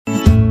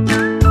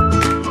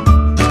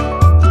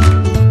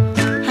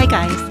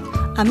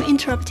I'm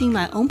interrupting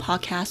my own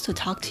podcast to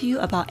talk to you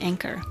about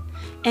Anchor.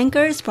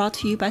 Anchor is brought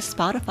to you by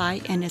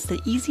Spotify and is the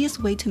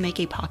easiest way to make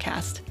a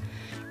podcast.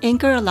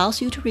 Anchor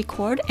allows you to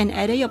record and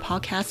edit your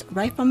podcast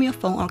right from your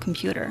phone or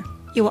computer.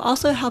 It will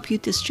also help you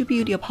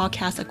distribute your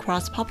podcast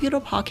across popular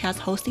podcast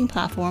hosting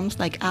platforms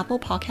like Apple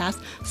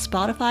Podcasts,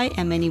 Spotify,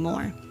 and many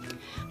more.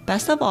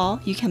 Best of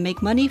all, you can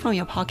make money from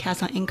your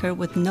podcast on Anchor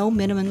with no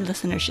minimum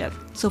listenership.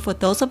 So for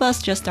those of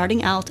us just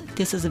starting out,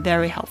 this is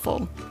very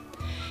helpful.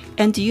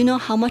 And do you know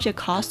how much it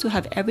costs to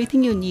have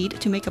everything you need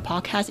to make a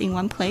podcast in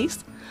one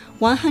place?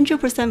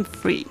 100%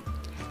 free.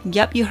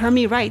 Yep, you heard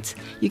me right.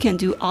 You can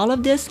do all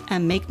of this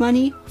and make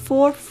money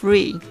for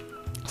free.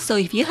 So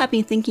if you have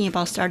been thinking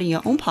about starting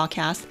your own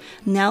podcast,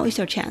 now is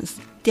your chance.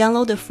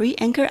 Download the free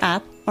Anchor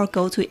app or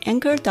go to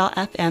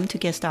anchor.fm to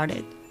get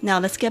started. Now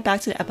let's get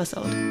back to the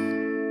episode.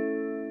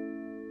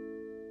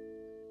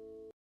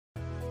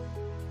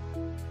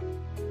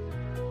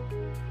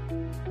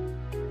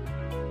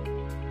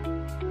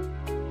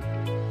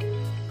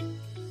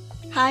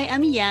 Hi,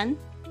 I'm Yan.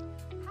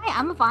 Hi,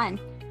 I'm Yvonne.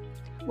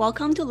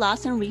 Welcome to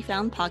Lost and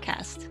Refound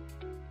podcast.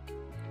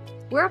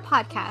 We're a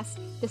podcast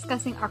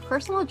discussing our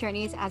personal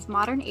journeys as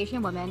modern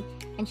Asian women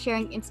and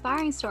sharing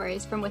inspiring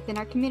stories from within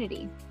our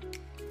community.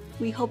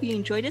 We hope you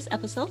enjoyed this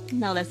episode.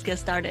 Now let's get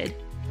started.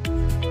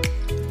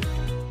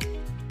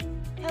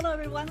 Hello,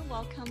 everyone.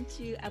 Welcome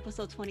to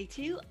episode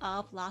 22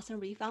 of Lost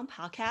and Refound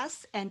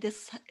podcast. And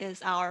this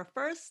is our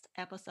first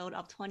episode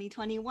of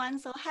 2021.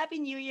 So happy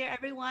New Year,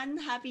 everyone.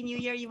 Happy New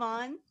Year,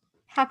 Yvonne.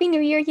 Happy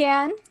New Year,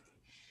 Yan.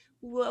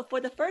 Well,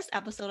 for the first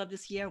episode of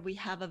this year, we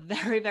have a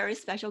very, very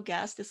special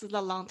guest. This is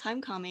a long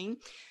time coming.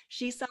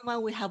 She's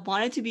someone we have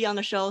wanted to be on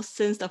the show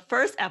since the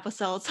first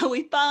episode. So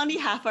we finally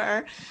have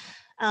her.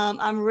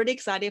 I'm really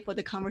excited for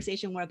the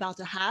conversation we're about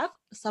to have.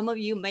 Some of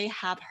you may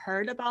have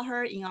heard about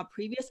her in our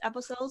previous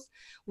episodes.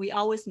 We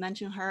always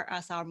mention her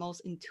as our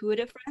most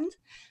intuitive friend.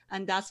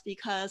 And that's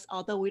because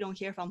although we don't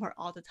hear from her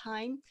all the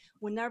time,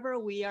 whenever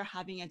we are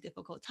having a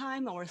difficult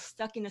time or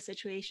stuck in a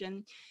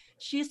situation,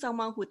 she's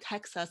someone who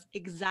texts us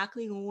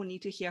exactly when we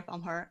need to hear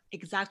from her,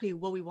 exactly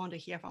what we want to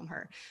hear from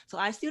her. So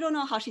I still don't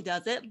know how she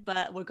does it,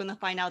 but we're going to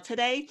find out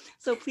today.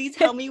 So please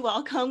help me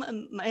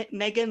welcome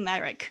Megan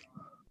Merrick.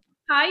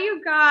 Hi,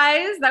 you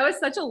guys. That was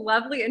such a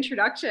lovely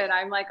introduction.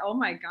 I'm like, oh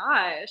my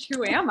gosh,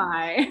 who am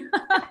I?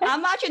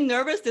 I'm actually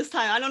nervous this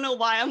time. I don't know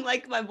why. I'm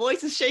like, my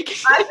voice is shaking.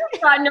 I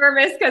just got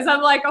nervous because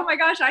I'm like, oh my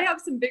gosh, I have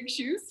some big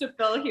shoes to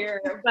fill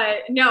here.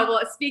 But no,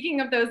 well,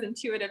 speaking of those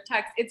intuitive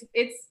texts,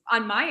 it's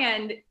on my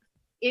end,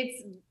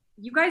 it's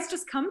you guys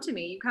just come to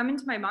me. You come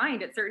into my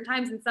mind at certain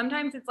times. And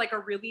sometimes it's like a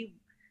really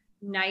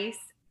nice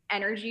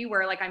energy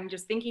where like I'm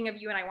just thinking of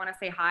you and I want to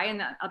say hi. And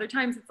then other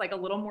times it's like a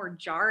little more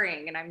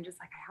jarring. And I'm just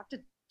like, I have to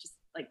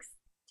like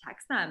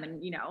text them,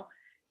 and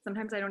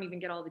sometimes I don't even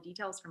get all the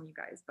details from you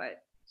guys,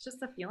 but it's just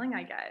the feeling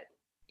I get.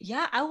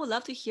 Yeah, I would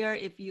love to hear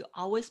if you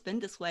always been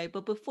this way.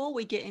 But before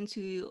we get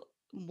into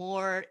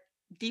more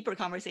deeper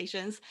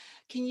conversations,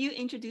 can you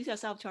introduce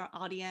yourself to our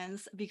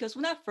audience? Because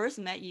when I first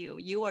met you,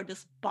 you were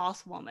this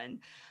boss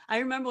woman. I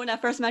remember when I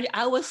first met you,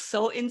 I was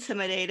so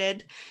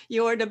intimidated.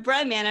 You were the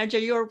brand manager.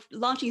 You were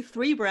launching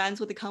 3 brands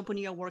with the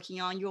company you're working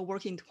on. You were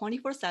working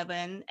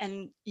 24/7,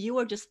 and you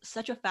were just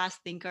such a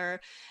fast thinker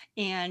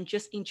and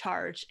just in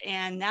charge.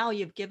 And now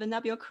you've given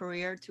up your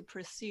career to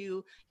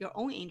pursue your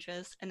own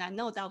interests. And I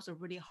know that was a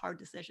really hard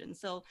decision.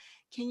 So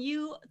can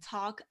you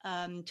talk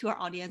to our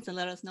audience and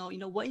let us know,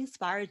 what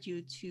inspired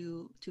you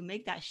to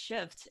make that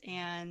shift,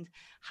 and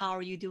how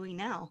are you doing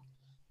now?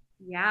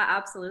 Yeah,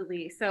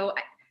 absolutely. So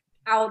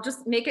I'll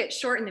just make it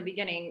short in the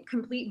beginning.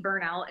 Complete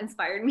burnout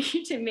inspired me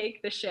to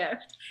make the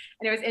shift.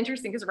 And it was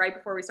interesting because right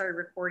before we started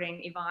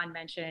recording, Yvonne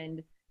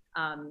mentioned,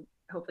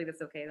 hopefully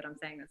that's okay that I'm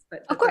saying this,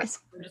 but of course,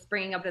 I'm just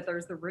bringing up that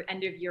there's the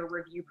end of year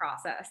review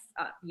process,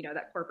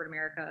 that corporate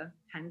America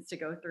tends to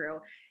go through.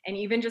 And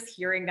even just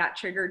hearing that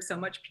triggered so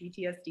much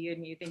PTSD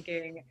in me,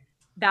 thinking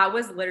that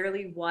was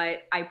literally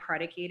what I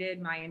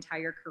predicated my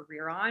entire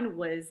career on,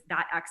 was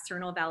that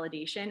external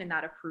validation and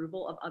that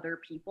approval of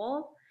other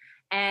people.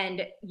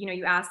 And,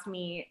 you asked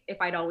me if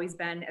I'd always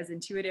been as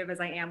intuitive as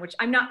I am, which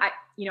I'm not,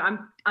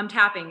 I'm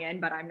tapping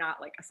in, but I'm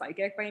not like a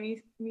psychic by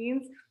any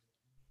means.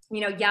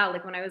 Yeah,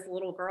 like when I was a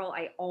little girl,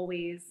 I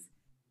always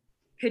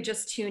could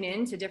just tune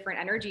in to different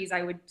energies.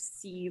 I would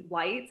see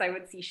lights, I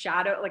would see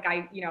shadow. Like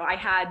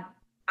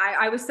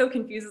I was so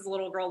confused as a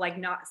little girl, like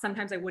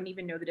sometimes I wouldn't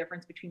even know the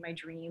difference between my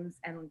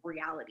dreams and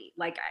reality.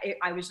 Like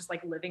I was just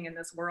like living in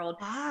this world.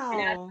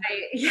 Wow.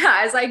 And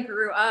as I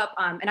grew up,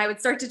 and I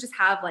would start to just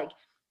have like,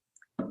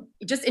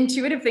 just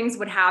intuitive things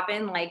would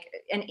happen. Like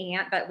an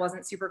aunt that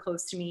wasn't super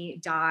close to me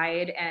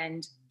died,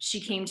 and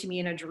she came to me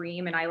in a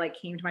dream, and I like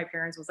came to my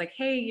parents, was like,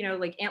 hey,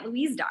 like Aunt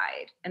Louise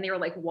died. And they were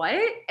like,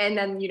 what? And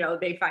then,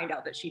 they find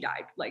out that she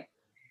died like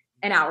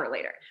an hour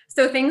later.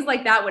 So things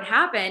like that would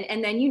happen.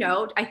 And then,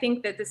 I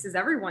think that this is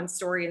everyone's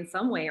story in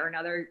some way or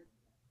another.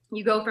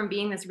 You go from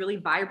being this really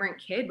vibrant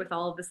kid with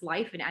all of this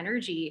life and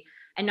energy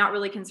and not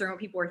really concerned what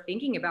people are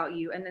thinking about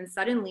you. And then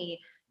suddenly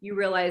you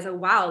realize, oh,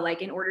 wow,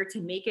 like in order to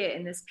make it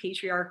in this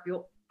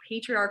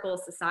patriarchal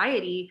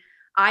society,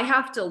 I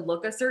have to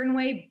look a certain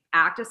way,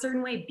 act a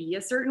certain way, be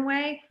a certain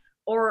way,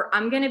 or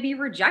I'm going to be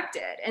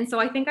rejected. And so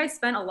I think I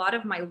spent a lot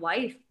of my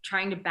life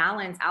trying to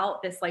balance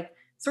out this like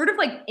sort of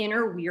like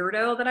inner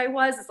weirdo that I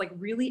was, this like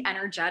really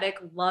energetic,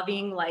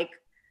 loving, like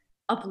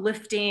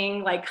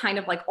uplifting, like kind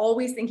of like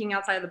always thinking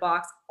outside of the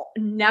box,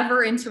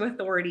 never into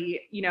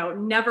authority, you know,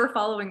 never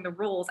following the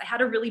rules. I had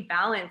to really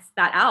balance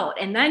that out.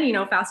 And then, you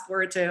know, fast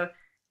forward to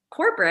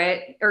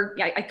corporate, or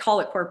I call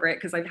it corporate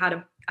because I've had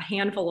a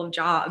handful of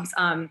jobs.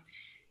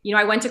 You know,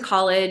 I went to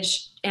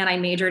college and I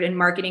majored in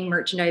marketing,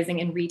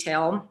 merchandising, and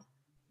retail.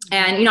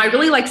 And, you know, I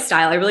really like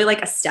style. I really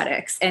like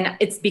aesthetics. And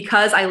it's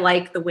because I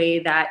like the way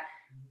that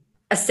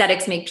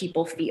aesthetics make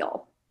people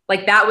feel.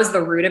 Like that was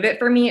the root of it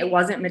for me. It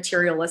wasn't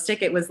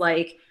materialistic. It was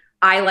like,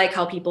 I like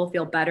how people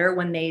feel better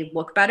when they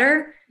look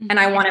better. And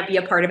I want to be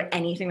a part of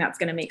anything that's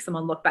going to make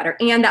someone look better.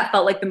 And that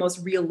felt like the most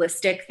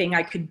realistic thing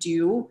I could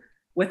do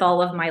with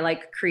all of my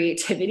like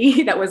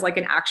creativity that was like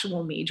an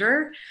actual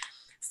major.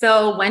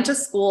 So went to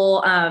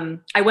school.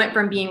 I went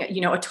from being,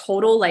 you know, a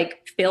total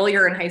like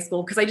failure in high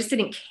school because I just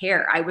didn't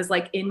care. I was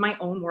like in my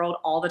own world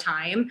all the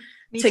time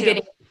Me too.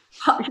 getting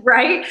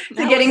right to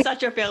getting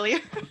such a failure.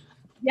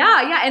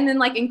 Yeah. And then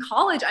like in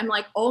college, I'm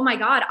like, oh my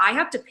God, I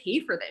have to pay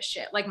for this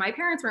shit. Like my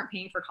parents weren't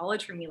paying for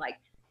college for me. Like,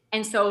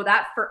 and so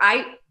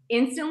I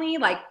instantly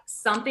like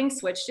something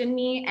switched in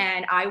me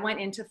and I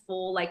went into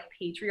full like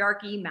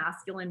patriarchy,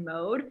 masculine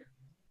mode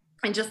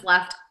and just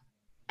left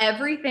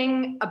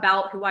everything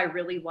about who I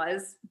really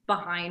was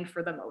behind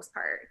for the most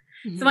part.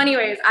 Mm-hmm. So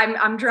anyways,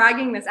 I'm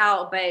dragging this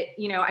out, but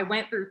you know, I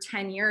went through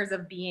 10 years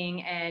of being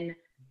in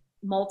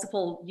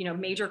multiple, you know,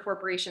 major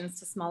corporations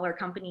to smaller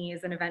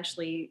companies. And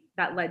eventually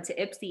that led to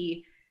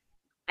Ipsy.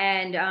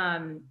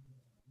 And,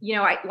 you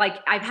know,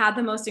 I've had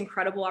the most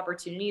incredible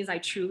opportunities. I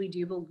truly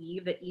do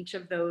believe that each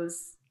of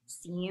those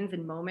scenes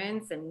and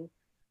moments and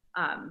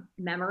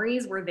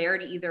memories were there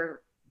to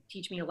either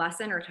teach me a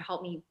lesson or to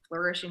help me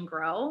flourish and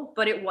grow,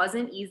 but it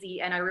wasn't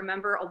easy. And I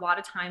remember a lot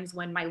of times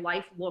when my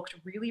life looked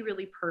really,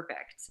 really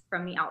perfect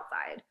from the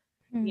outside.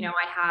 Mm-hmm. You know,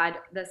 I had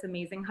this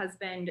amazing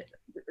husband,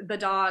 the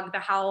dog, the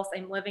house,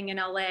 I'm living in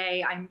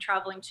LA, I'm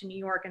traveling to New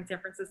York and San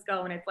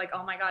Francisco. And it's like,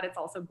 oh my God, it's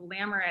all so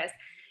glamorous.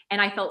 And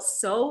I felt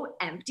so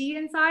empty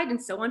inside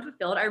and so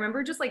unfulfilled. I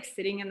remember just like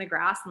sitting in the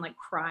grass and like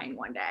crying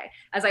one day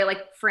as I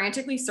like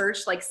frantically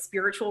searched like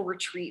spiritual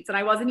retreats. And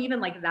I wasn't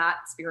even like that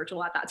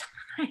spiritual at that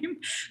time,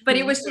 but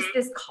it was just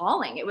this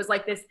calling. It was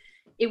like this,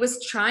 it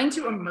was trying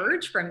to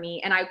emerge from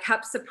me and I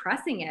kept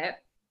suppressing it.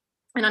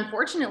 And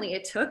unfortunately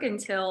it took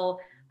until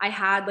I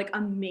had like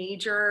a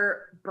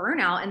major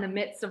burnout in the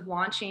midst of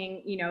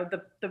launching, you know,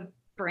 the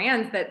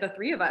brands that the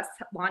three of us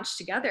launched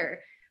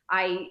together.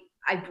 I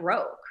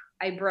broke.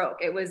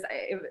 It was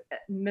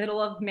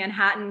middle of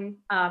Manhattan.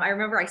 I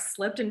remember I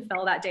slipped and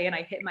fell that day and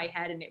I hit my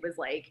head and it was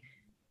like,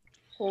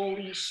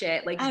 holy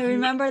shit. Like I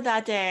remember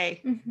that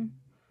day. Mm-hmm.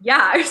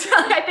 Yeah.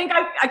 I think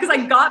because I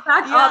got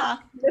back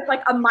up with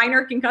like a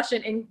minor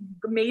concussion and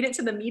made it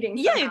to the meeting.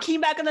 Yeah. You came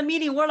back in the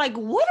meeting. We're like,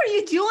 what are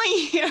you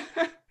doing here?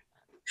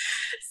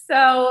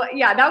 So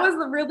yeah, that was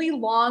the really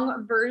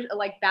long version,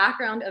 like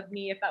background of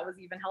me, if that was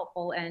even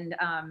helpful. And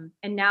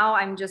now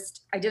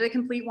I did a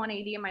complete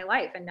 180 in my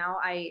life. And now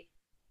I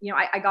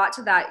got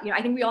to that, you know,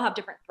 I think we all have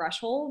different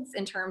thresholds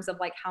in terms of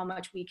like how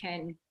much we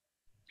can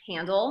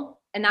handle.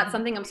 And that's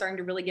something I'm starting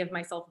to really give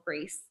myself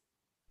grace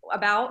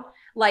about.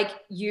 Like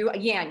you,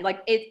 again,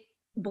 like it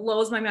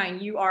blows my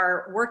mind. You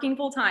are working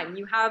full time.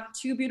 You have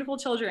 2 beautiful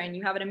children.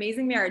 You have an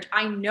amazing marriage.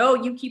 I know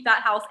you keep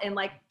that house in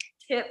like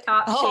tip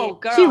top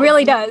shape. Girl. She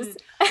really does.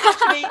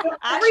 Actually,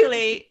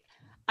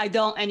 I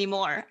don't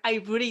anymore.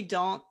 I really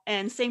don't.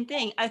 And same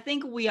thing. I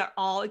think we are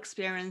all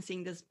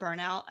experiencing this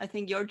burnout. I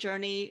think your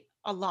journey,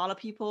 a lot of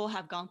people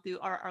have gone through,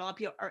 or a lot of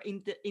people are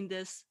in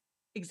this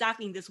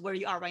exactly in this where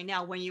you are right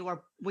now. When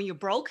you're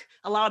broke,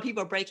 a lot of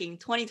people are breaking.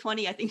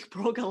 2020, I think,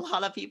 broke a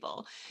lot of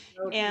people.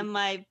 Okay. And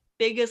my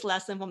biggest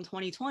lesson from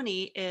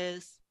 2020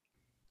 is,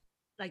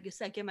 like you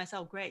said, give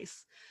myself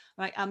grace.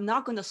 Right? I'm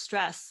not going to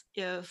stress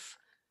if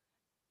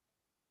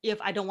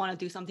I don't want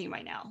to do something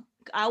right now.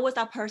 I was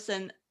that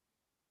person,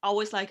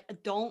 always like,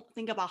 don't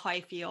think about how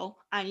I feel.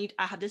 I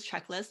have this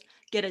checklist,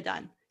 get it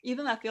done.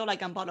 Even if I feel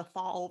like I'm about to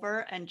fall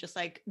over and just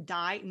like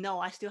die, no,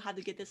 I still have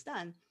to get this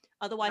done.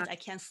 Otherwise, I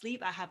can't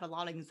sleep. I have a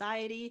lot of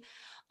anxiety.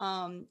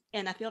 And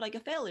I feel like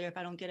a failure if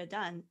I don't get it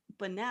done.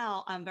 But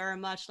now I'm very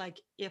much like,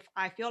 if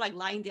I feel like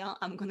lying down,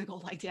 I'm going to go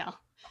lie down.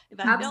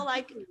 If I feel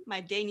like my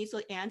day needs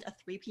to end at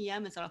 3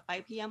 p.m. instead of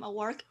 5 p.m. at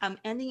work, I'm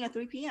ending at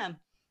 3 p.m.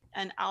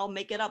 And I'll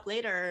make it up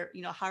later,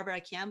 you know, however I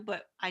can.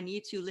 But I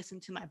need to listen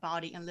to my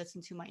body and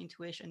listen to my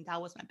intuition.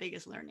 That was my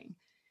biggest learning.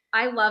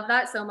 I love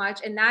that so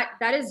much. And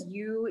that is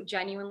you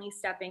genuinely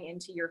stepping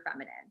into your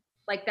feminine.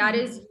 Like that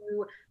is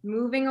you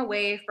moving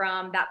away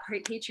from that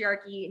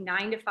patriarchy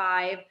 9 to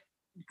 5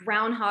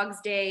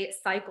 Groundhog's Day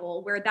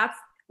cycle where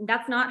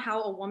that's not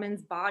how a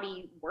woman's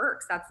body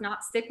works. That's not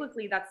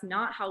cyclically. That's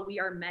not how we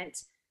are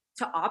meant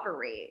to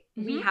operate.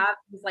 Mm-hmm. We have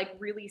these like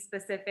really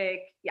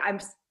specific, I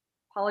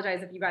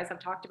apologize if you guys have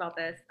talked about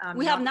this.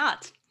 We have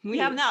not. We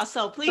have now,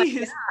 so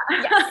please.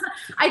 Yes.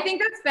 I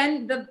think that's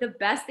been the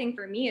best thing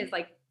for me is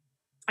like,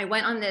 I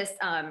went on this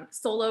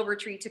solo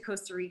retreat to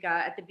Costa Rica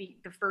at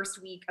the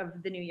first week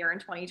of the new year in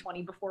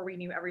 2020 before we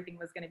knew everything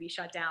was going to be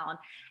shut down.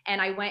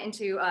 And I went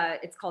into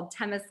it's called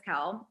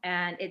Temazcal,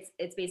 and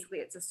it's basically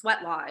it's a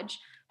sweat lodge,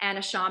 and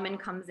a shaman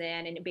comes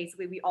in, and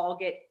basically we all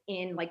get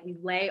in, like we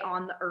lay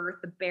on the earth,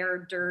 the bare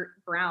dirt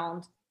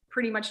ground,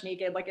 pretty much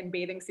naked, like in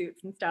bathing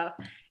suits and stuff.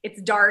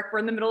 It's dark. We're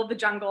in the middle of the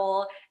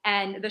jungle,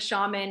 and the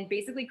shaman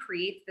basically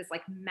creates this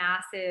like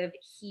massive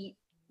heat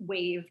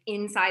wave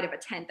inside of a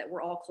tent that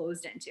we're all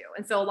closed into.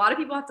 And so a lot of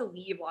people have to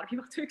leave. A lot of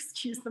people have to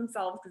excuse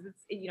themselves because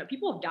it's, you know,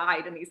 people have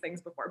died in these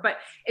things before, but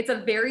it's a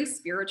very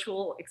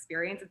spiritual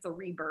experience. It's a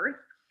rebirth.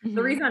 Mm-hmm.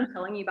 The reason I'm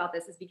telling you about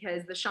this is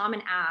because the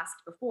shaman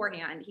asked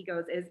beforehand, he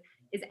goes,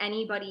 is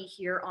anybody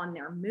here on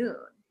their moon?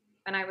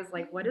 And I was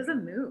like, what is a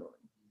moon?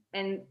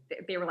 And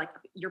they were like,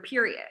 your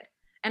period.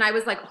 And I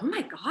was like, oh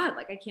my God,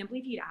 like, I can't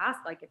believe he'd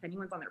ask, like, if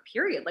anyone's on their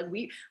period. Like,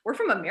 we're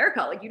from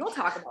America. Like, you don't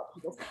talk about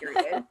people's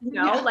period, you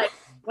know? Yeah. Like,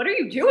 what are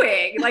you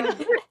doing? Like,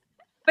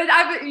 but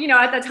I've, you know,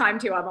 at the time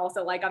too, I'm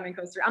also like, I'm in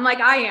Costa Rica. I'm like,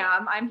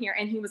 I'm here.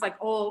 And he was like,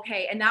 oh,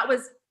 okay. And that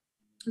was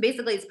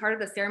basically, it's part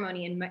of the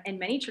ceremony. In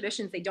many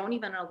traditions, they don't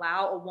even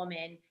allow a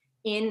woman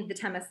in the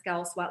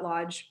Temazcal sweat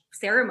lodge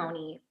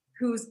ceremony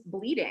who's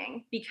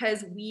bleeding,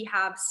 because we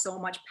have so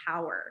much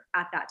power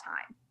at that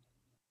time.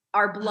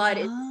 Our blood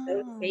is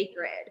so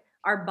sacred.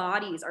 Our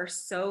bodies are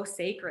so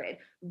sacred.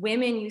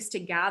 Women used to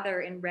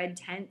gather in red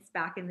tents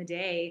back in the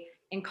day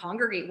and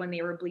congregate when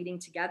they were bleeding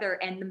together.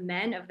 And the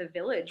men of the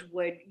village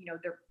would, you know,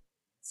 they're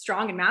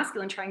strong and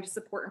masculine, trying to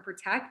support and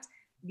protect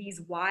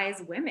these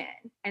wise women.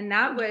 And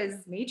that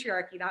was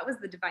matriarchy. That was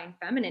the divine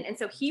feminine. And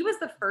so he was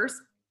the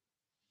first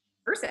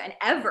person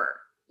ever,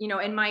 you know,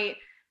 in my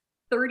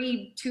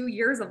 32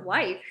 years of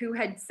life who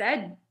had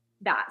said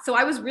that. So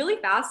I was really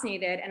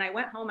fascinated, and I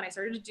went home and I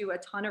started to do a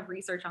ton of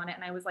research on it.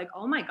 And I was like,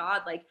 oh my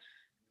God, like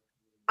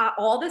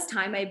all this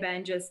time I've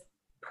been just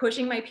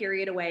pushing my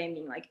period away and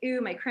being like,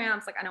 ooh, my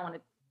cramps, like I don't want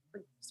to,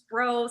 like, it's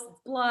gross, it's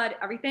blood,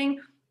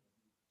 everything.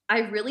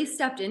 I really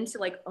stepped into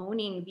like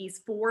owning these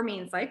 4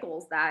 main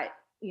cycles that,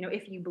 you know,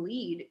 if you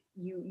bleed,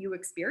 you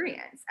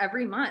experience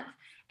every month.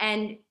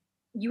 And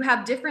you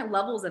have different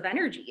levels of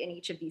energy in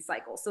each of these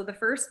cycles. So the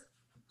first,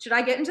 should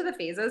I get into the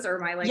phases, or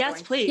am I like,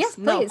 yes, please. Yes,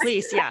 please. No,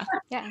 please. Yeah.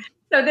 Yeah.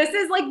 So this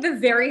is like the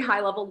very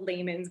high level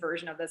layman's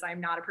version of this.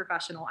 I'm not a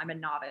professional. I'm a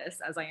novice,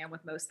 as I am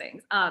with most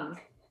things.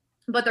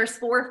 But there's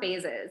 4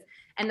 phases.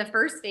 And the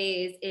first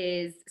phase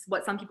is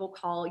what some people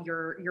call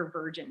your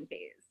virgin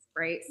phase,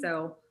 right?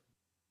 So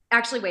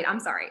actually, wait, I'm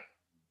sorry.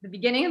 The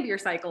beginning of your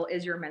cycle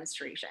is your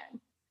menstruation.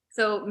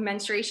 So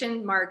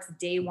menstruation marks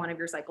day 1 of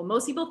your cycle.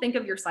 Most people think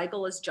of your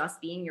cycle as just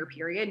being your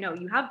period. No,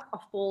 you have a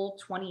full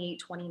 28,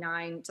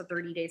 29 to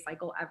 30-day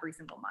cycle every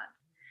single month.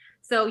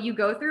 So you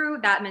go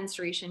through that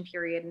menstruation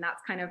period, and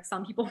that's kind of,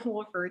 some people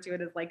will refer to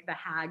it as like the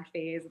hag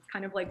phase. It's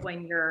kind of like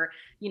when your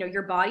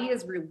body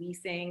is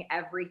releasing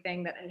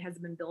everything that it has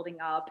been building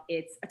up.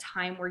 It's a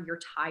time where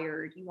you're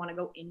tired, you want to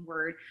go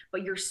inward,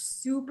 but you're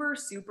super,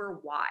 super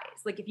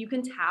wise. Like if you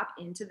can tap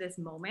into this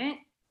moment,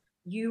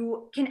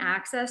 you can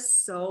access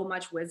so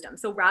much wisdom.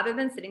 So rather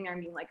than sitting there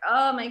and being like,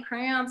 oh, my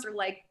cramps, or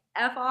like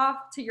F off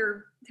to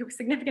your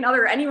significant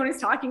other, or anyone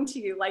who's talking to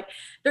you, like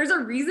there's a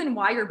reason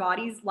why your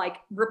body's like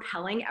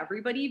repelling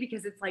everybody,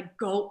 because it's like,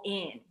 go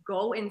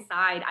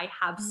inside. I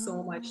have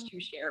so much to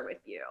share with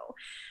you.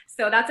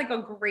 So that's like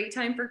a great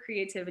time for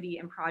creativity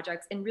and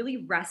projects, and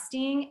really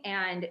resting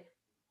and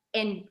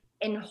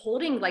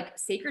holding like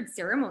sacred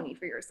ceremony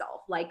for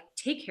yourself. Like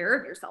take care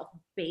of yourself,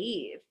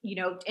 bathe, you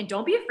know, and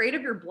don't be afraid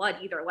of your blood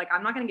either. Like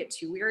I'm not going to get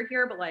too weird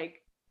here, but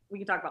like we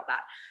can talk about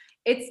that.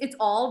 It's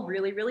all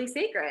really, really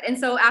sacred. And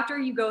so after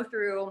you go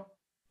through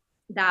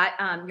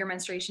that, your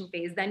menstruation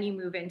phase, then you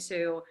move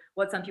into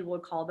what some people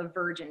would call the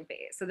virgin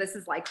phase. So this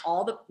is like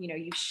all the, you know,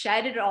 you've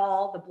shed it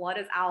all, the blood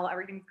is out,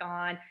 everything's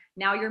gone.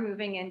 Now you're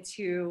moving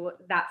into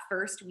that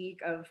first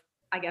week of,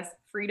 I guess,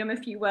 freedom,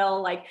 if you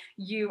will. Like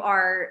you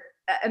are,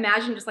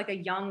 imagine just like a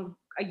young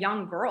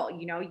girl,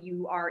 you know,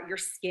 your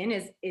skin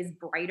is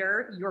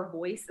brighter. Your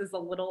voice is a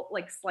little,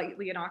 like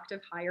slightly an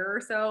octave higher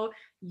or so.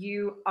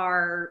 You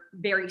are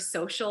very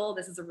social.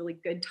 This is a really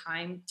good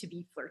time to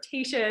be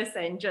flirtatious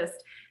and just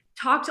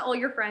talk to all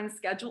your friends,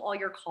 schedule all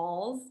your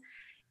calls.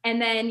 And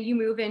then you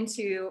move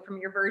into, from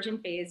your virgin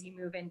phase, you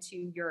move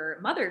into your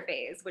mother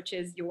phase, which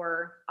is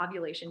your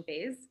ovulation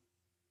phase.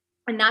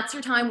 And that's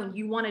your time when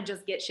you want to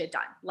just get shit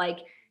done. Like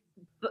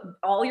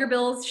all your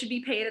bills should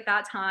be paid at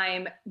that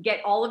time,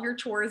 get all of your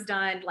chores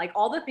done, like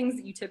all the things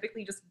that you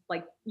typically just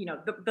like, you know,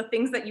 the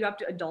things that you have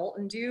to adult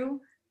and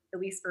do, at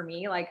least for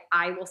me, like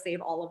I will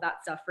save all of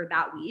that stuff for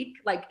that week.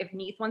 Like if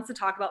Neith wants to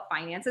talk about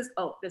finances,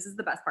 oh, this is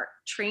the best part.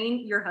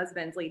 Train your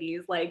husbands,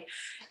 ladies. Like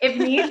if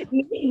Neith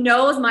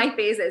knows my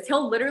phases,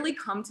 he'll literally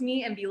come to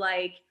me and be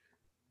like,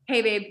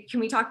 hey babe, can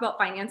we talk about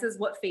finances?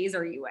 What phase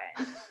are you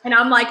in? And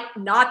I'm like,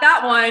 not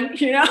that one,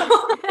 you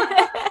know?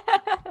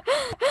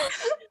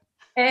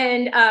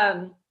 And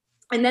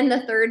And then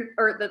the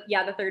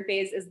third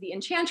phase is the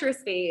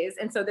enchantress phase.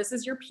 And so this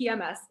is your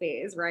PMS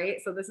phase, right?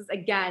 So this is,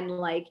 again,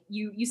 like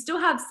you still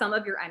have some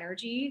of your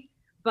energy,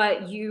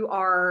 but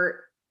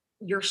you're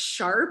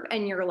sharp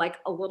and you're like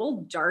a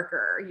little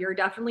darker. You're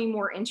definitely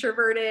more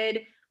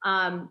introverted,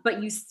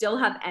 but you still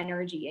have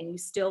energy, and you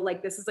still,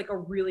 like, this is like a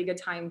really good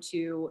time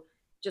to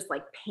just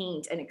like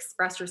paint and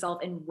express yourself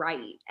and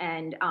write.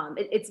 And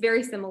it's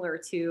very similar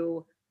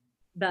to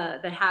the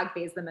hag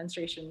phase, the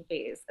menstruation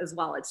phase as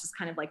well. It's just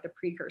kind of like the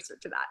precursor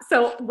to that.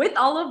 So with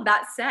all of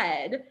that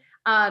said,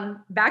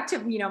 back to,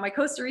 my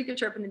Costa Rica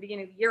trip in the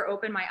beginning of the year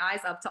opened my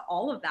eyes up to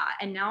all of that.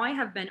 And now I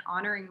have been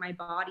honoring my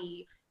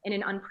body in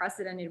an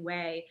unprecedented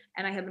way.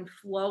 And I have been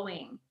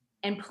flowing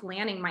and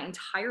planning my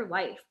entire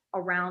life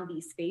around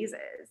these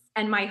phases.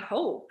 And my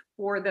hope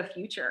for the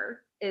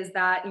future is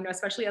that,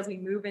 especially as we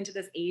move into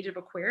this age of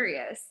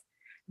Aquarius,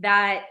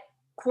 that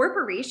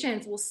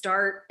corporations will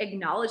start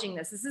acknowledging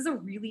this. This is a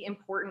really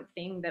important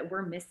thing that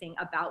we're missing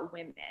about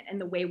women and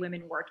the way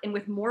women work. And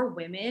with more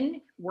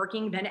women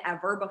working than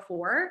ever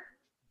before,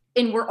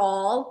 and we're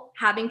all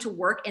having to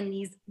work in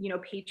these,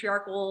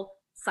 patriarchal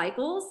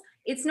cycles,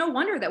 it's no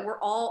wonder that we're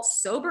all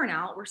so burnt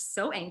out, we're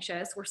so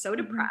anxious, we're so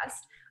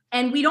depressed,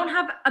 and we don't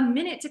have a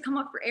minute to come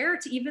up for air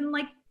to even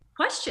like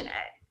question it.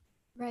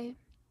 Right.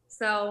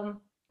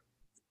 So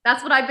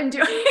that's what I've been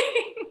doing.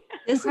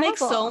 This makes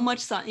so much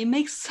sense. It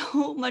makes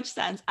so much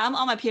sense. I'm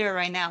on my period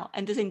right now,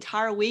 and this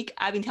entire week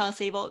I've been telling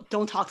Sable,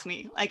 don't talk to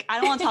me. Like, I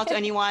don't want to talk to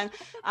anyone.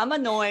 I'm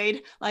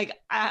annoyed. Like,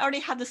 I already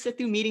have to sit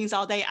through meetings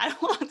all day. I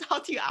don't want to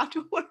talk to you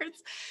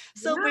afterwards.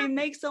 So But it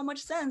makes so much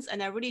sense,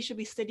 and I really should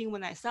be sitting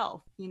with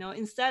myself.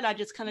 Instead I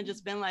just kind of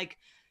just been like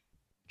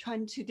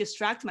trying to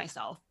distract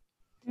myself.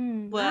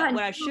 But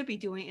what I should be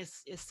doing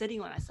is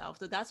sitting with myself.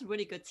 So that's a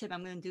really good tip.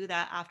 I'm going to do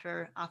that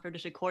after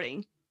this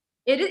recording.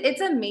 It's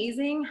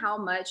amazing how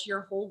much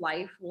your whole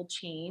life will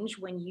change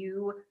when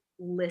you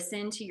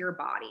listen to your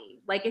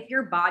body. Like, if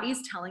your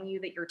body's telling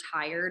you that you're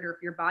tired, or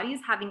if your body is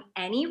having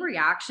any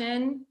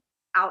reaction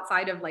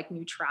outside of like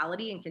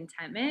neutrality and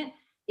contentment,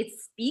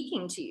 it's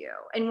speaking to you.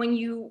 And when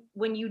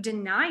you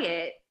deny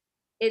it,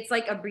 it's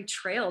like a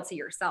betrayal to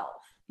yourself,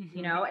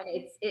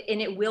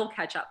 and it will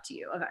catch up to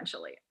you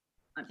eventually,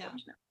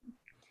 unfortunately.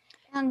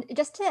 Yeah. And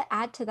just to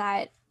add to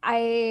that,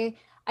 I,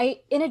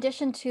 in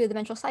addition to the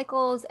menstrual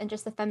cycles and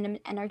just the feminine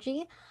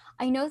energy,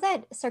 I know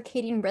that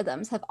circadian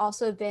rhythms have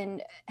also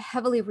been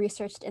heavily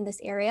researched in this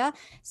area,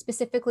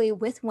 specifically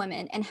with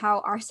women, and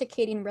how our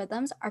circadian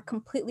rhythms are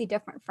completely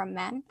different from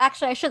men.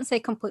 Actually, I shouldn't say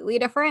completely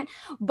different,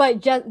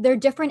 but they're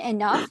different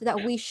enough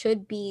that we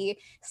should be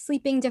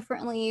sleeping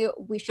differently,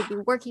 we should be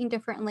working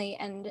differently,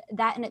 and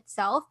that in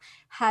itself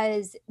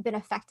has been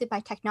affected by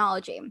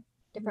technology.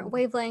 Different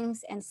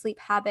wavelengths and sleep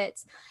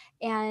habits.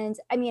 And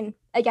I mean,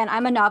 again,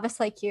 I'm a novice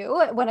like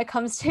you when it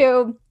comes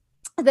to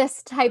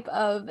this type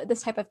of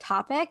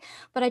topic,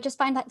 but I just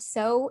find that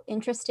so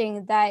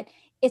interesting that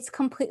it's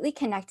completely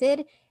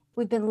connected.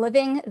 We've been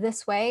living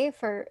this way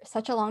for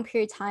such a long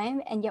period of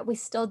time, and yet we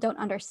still don't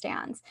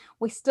understand.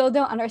 We still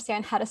don't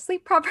understand how to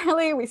sleep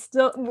properly.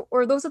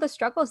 Or those are the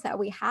struggles that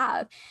we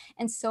have.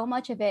 And so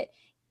much of it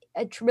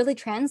really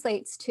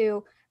translates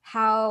to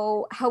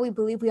how we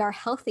believe we are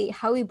healthy,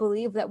 how we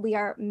believe that we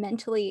are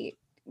mentally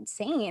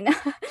sane.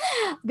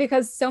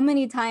 Because so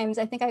many times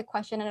I think I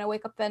question, and I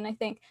wake up and I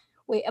think,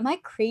 wait, am I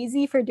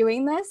crazy for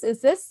doing this?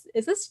 Is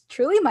this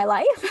truly my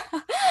life?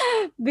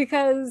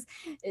 Because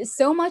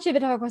so much of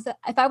it,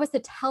 if I was to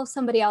tell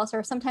somebody else,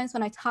 or sometimes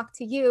when I talk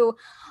to you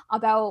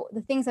about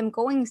the things I'm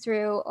going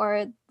through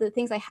or the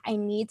things I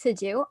need to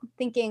do, I'm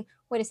thinking,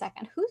 wait a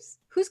second,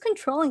 who's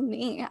controlling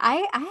me?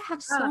 I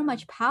have so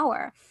much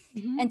power.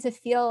 And to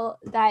feel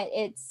that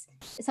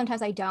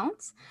sometimes I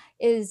don't,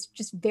 is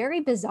just very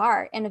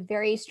bizarre in a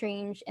very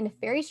strange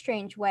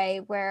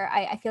way, where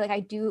I feel like I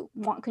do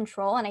want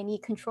control and I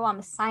need control. I'm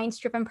a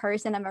science-driven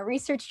person. I'm a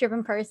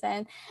research-driven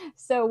person.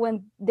 So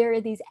when there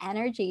are these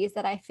energies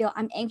that I feel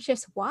I'm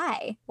anxious,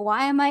 why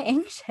am I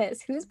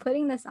anxious? Who's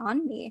putting this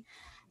on me?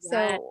 Yes,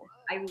 so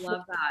I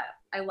love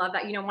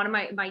that. One of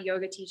my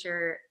yoga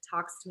teacher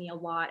talks to me a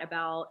lot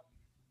about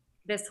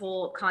this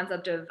whole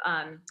concept of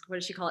what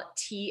does she call it?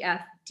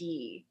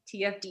 TFD.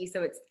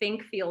 So it's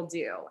think, feel,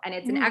 do. And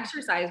it's an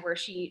exercise where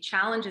she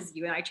challenges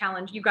you, and I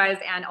challenge you guys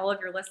and all of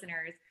your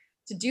listeners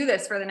to do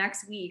this for the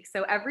next week.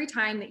 So every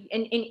time that,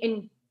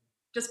 and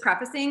just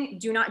prefacing,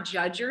 do not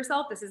judge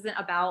yourself. This isn't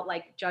about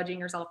like judging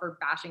yourself or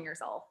bashing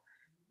yourself,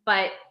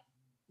 but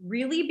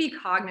really be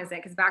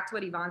cognizant, because back to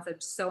what Yvonne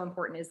said, so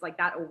important, is like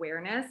that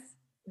awareness.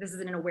 This is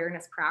an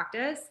awareness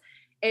practice,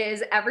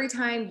 is every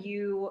time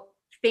you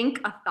think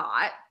a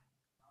thought,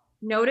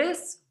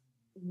 notice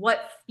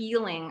what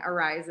feeling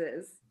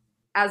arises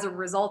as a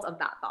result of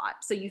that thought.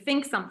 So you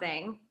think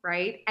something,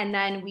 right? And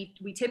then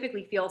we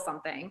typically feel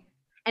something.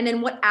 And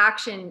then what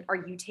action are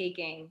you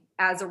taking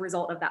as a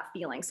result of that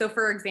feeling? So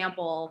for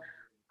example,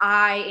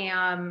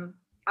 I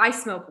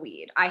smoke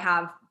weed. I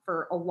have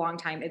for a long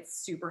time. It's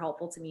super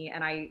helpful to me.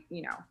 And I,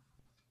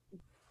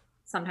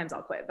 sometimes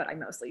I'll quit, but I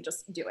mostly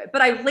just do it.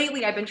 But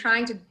lately I've been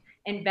trying to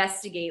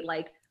investigate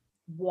like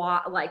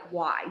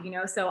why, you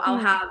know? So I'll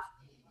have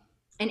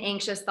an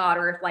anxious thought,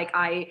 or if like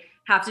I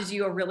have to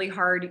do a really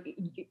hard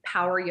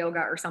power yoga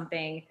or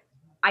something,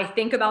 I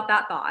think about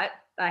that thought.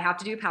 I have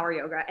to do power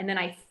yoga. And then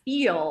I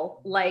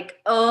feel like,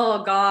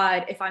 oh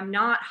God, if I'm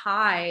not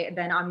high,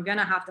 then I'm going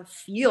to have to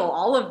feel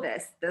all of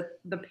this,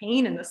 the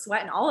pain and the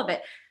sweat and all of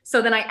it.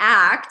 So then I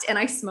act and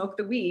I smoke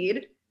the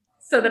weed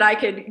so that I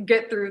could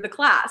get through the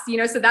class, you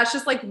know? So that's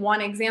just like one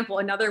example.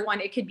 Another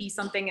one, it could be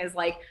something as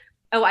like,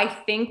 oh, I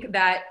think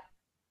that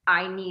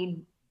I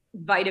need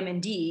vitamin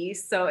D.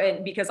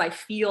 So because I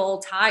feel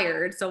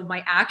tired. So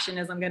my action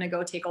is I'm going to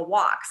go take a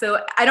walk.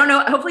 So I don't know.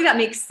 Hopefully that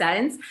makes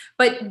sense.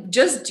 But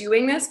just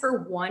doing this for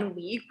 1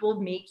 week will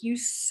make you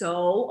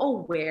so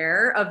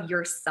aware of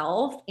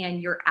yourself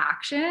and your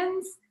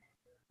actions.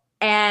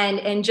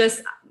 And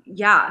just,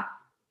 yeah,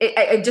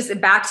 it just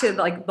back to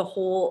like the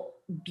whole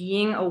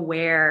being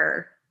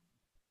aware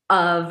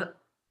of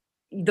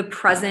the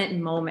present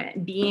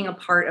moment, being a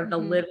part of the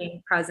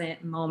living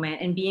present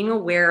moment, and being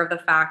aware of the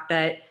fact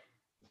that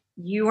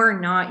you are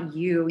not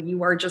you.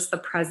 You are just the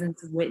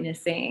presence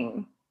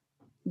witnessing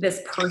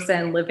this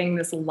person living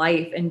this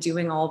life and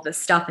doing all this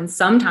stuff. And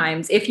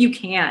sometimes, if you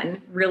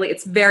can, really,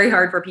 it's very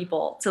hard for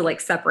people to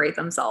like separate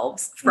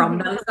themselves from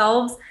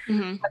themselves.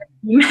 You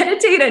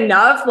meditate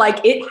enough,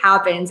 like it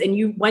happens.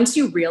 And once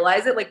you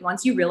realize it, like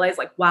once you realize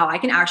like, wow, I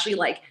can actually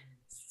like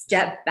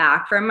step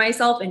back from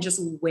myself and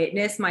just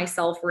witness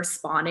myself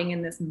responding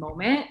in this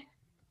moment,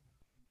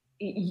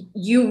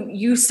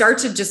 you start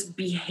to just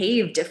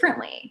behave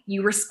differently.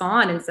 You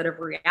respond instead of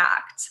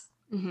react.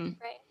 Right.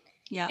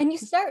 Yeah. And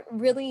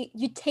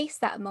you taste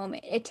that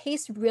moment. It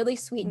tastes really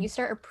sweet and you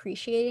start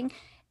appreciating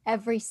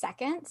every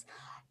second.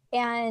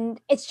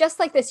 And it's just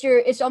like this,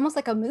 it's almost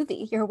like a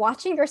movie. You're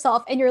watching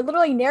yourself and you're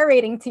literally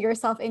narrating to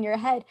yourself in your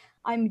head,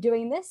 I'm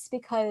doing this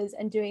because,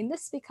 and doing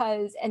this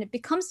because, and it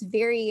becomes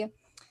very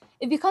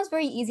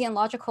easy and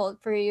logical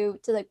for you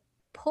to like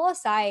pull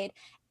aside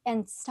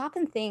and stop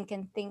and think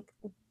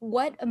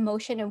what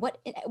emotion and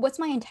what's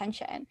my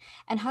intention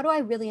and how do I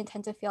really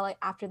intend to feel like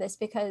after this?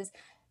 Because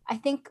I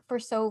think for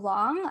so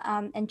long,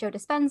 and Joe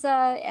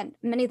Dispenza and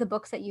many of the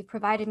books that you've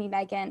provided me,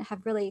 Megan,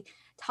 have really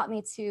taught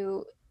me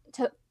to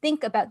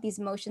think about these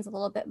emotions a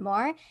little bit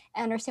more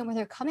and understand where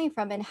they're coming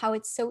from and how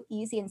it's so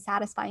easy and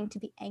satisfying to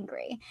be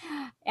angry.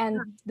 And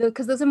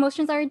because those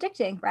emotions are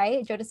addicting,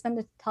 right? Joe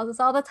Dispenza tells us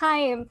all the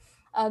time,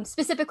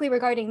 specifically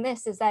regarding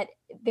this, is that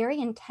very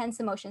intense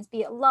emotions,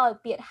 be it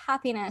love, be it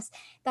happiness,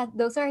 that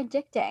those are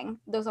addicting.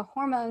 Those are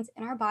hormones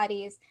in our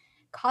bodies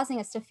causing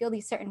us to feel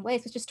these certain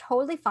ways, which is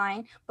totally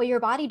fine, but your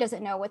body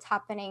doesn't know what's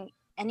happening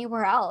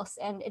anywhere else,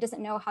 and it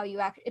doesn't know how you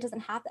act. It doesn't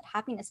have that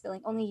happiness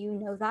feeling. Only you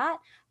know that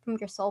from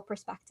your soul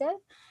perspective.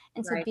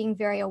 And so being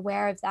very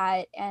aware of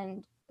that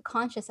and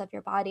conscious of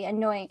your body and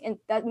knowing, and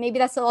that maybe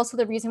that's also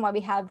the reason why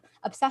we have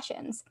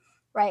obsessions,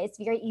 right? It's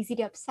very easy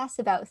to obsess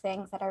about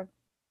things that are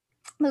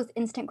those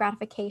instant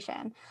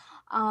gratification,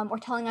 or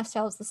telling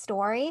ourselves the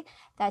story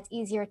that's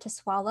easier to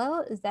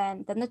swallow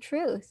than the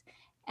truth.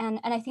 And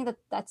I think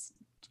that's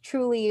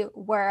truly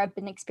where I've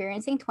been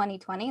experiencing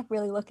 2020,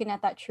 really looking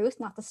at that truth,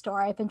 not the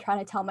story I've been trying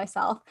to tell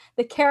myself.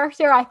 The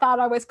character I thought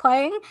I was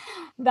playing,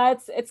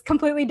 it's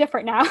completely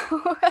different now.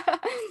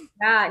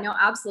 Yeah, no,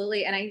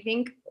 absolutely. And I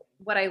think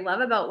what I love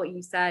about what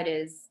you said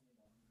is,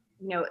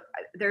 you know,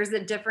 there's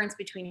a difference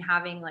between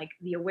having like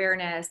the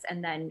awareness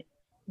and then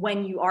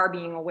when you are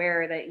being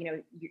aware that, you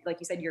know, like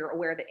you said, you're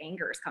aware that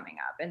anger is coming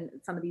up and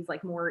some of these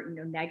like more, you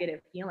know, negative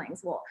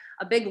feelings. Well,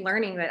 a big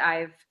learning that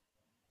I've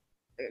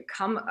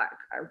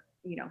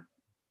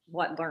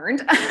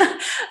learned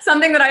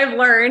something that I've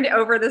learned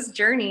over this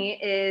journey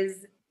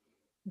is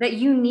that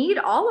you need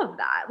all of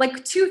that.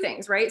 Like two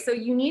things, right? So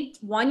you need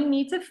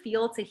to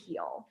feel to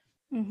heal.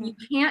 You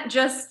can't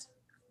just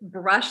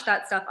brush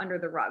that stuff under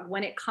the rug.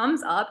 When it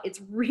comes up, it's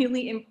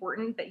really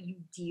important that you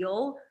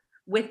deal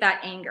with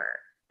that anger,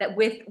 that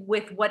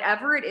with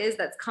whatever it is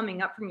that's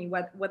coming up from you,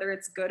 whether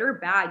it's good or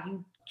bad,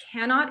 you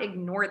cannot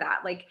ignore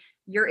that. Like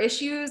your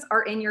issues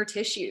are in your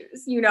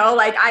tissues, you know,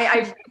 like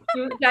I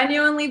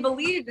genuinely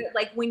believe that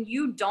like when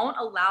you don't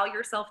allow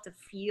yourself to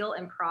feel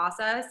and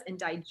process and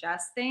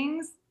digest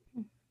things,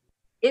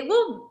 it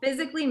will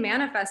physically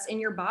manifest in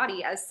your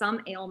body as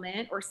some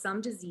ailment or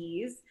some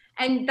disease.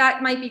 And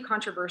that might be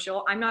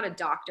controversial. I'm not a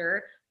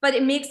doctor, but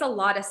it makes a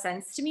lot of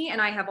sense to me.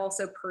 And I have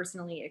also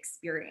personally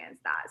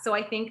experienced that. So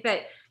I think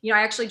that, you know,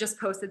 I actually just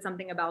posted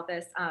something about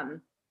this.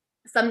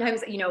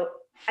 Sometimes, you know,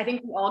 I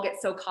think we all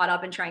get so caught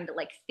up in trying to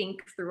like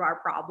think through our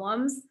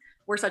problems.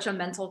 We're such a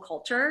mental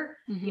culture.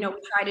 You know,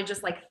 we try to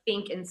just like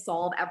think and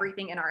solve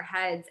everything in our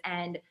heads.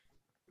 And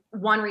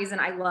one reason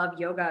I love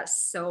yoga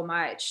so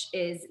much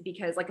is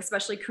because, like,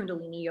 especially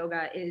Kundalini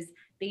yoga, is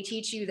they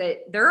teach you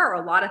that there are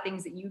a lot of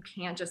things that you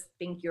can't just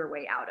think your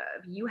way out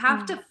of. You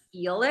have to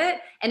feel it.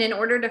 And in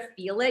order to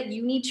feel it,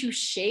 you need to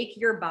shake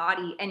your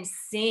body and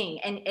sing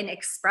and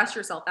express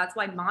yourself. That's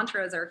why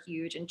mantras are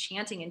huge, and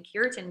chanting and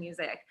kirtan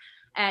music.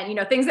 And, you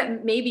know, things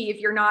that maybe if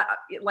you're not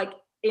like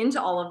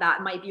into all of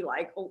that might be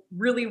like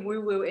really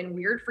woo-woo and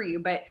weird for you.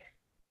 But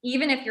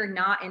even if you're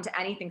not into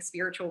anything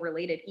spiritual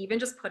related, even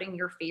just putting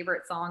your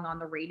favorite song on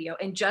the radio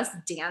and just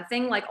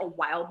dancing like a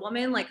wild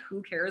woman, like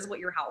who cares what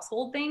your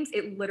household thinks?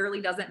 It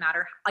literally doesn't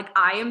matter. Like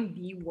I am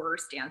the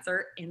worst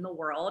dancer in the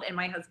world. And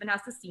my husband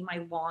has to see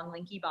my long,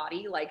 lanky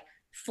body, like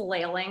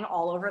flailing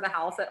all over the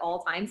house at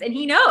all times. And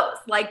he knows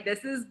like,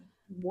 this is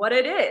what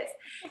it is.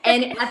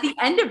 And at the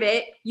end of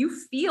it, you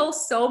feel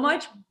so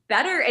much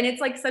better. And it's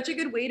like such a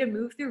good way to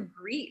move through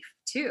grief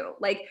too.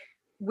 Like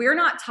we're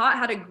not taught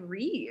how to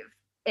grieve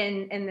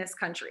in this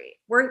country.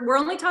 We're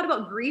only taught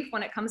about grief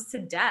when it comes to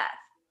death.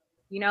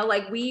 You know,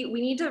 like we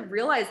need to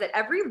realize that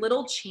every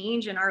little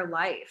change in our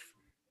life,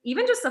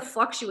 even just a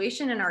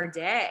fluctuation in our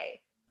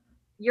day,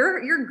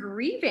 you're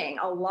grieving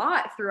a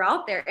lot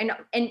throughout there.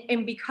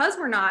 And because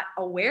we're not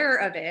aware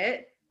of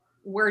it,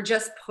 we're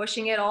just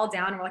pushing it all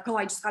down. We're like, oh,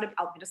 I'm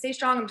gonna stay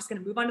strong. I'm just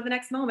gonna move on to the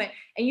next moment.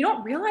 And you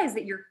don't realize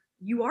that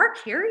you are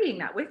carrying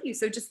that with you.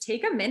 So just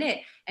take a minute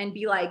and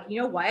be like,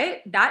 you know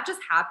what? That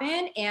just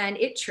happened and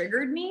it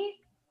triggered me.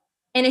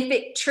 And if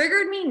it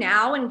triggered me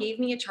now and gave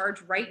me a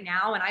charge right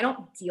now and I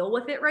don't deal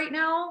with it right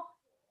now,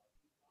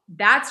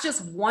 that's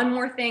just one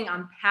more thing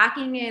I'm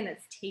packing in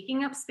that's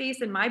taking up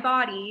space in my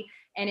body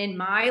and in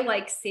my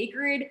like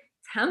sacred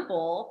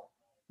temple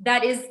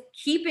that is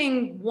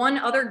keeping one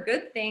other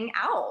good thing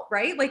out,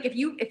 right? Like if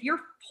your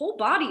whole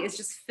body is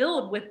just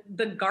filled with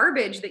the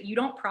garbage that you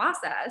don't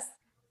process,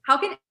 how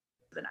can it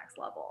go to the next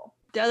level?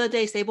 The other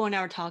day, Sable and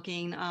I were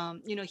talking.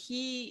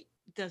 He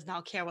does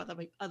not care what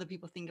other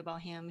people think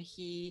about him.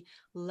 He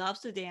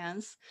loves to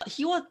dance.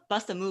 He will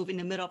bust a move in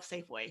the middle of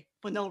Safeway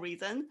for no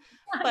reason,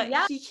 but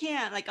Yeah. he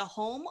can't. Like at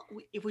home,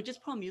 if we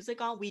just put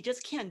music on, we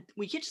just can't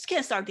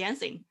start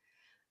dancing.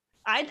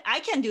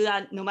 I can't do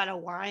that no matter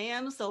where I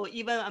am. So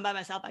even I'm by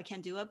myself, I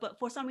can't do it. But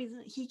for some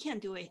reason, he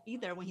can't do it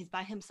either when he's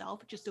by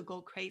himself, just to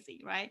go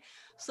crazy, right?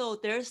 So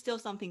there's still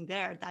something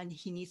there that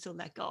he needs to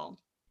let go.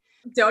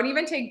 Don't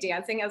even take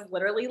dancing as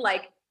literally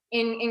like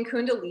in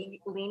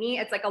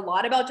Kundalini, it's like a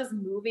lot about just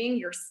moving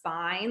your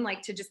spine,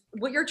 like to just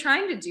what you're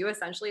trying to do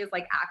essentially is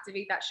like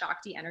activate that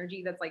Shakti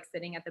energy that's like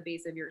sitting at the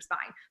base of your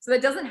spine. So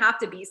that doesn't have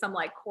to be some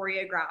like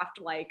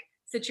choreographed like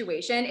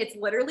situation. It's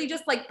literally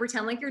just like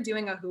pretend like you're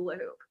doing a hula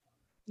hoop,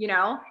 you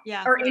know?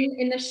 Yeah. Or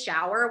in the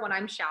shower, when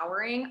I'm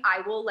showering,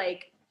 I will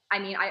like, I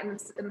mean, I'm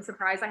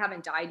surprised I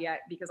haven't died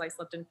yet because I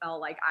slipped and fell.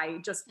 Like I'll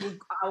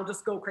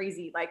just go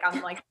crazy. Like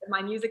I'm like,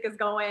 my music is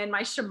going,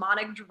 my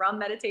shamanic drum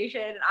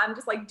meditation, and I'm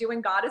just like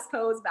doing goddess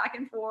pose back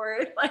and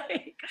forth,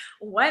 like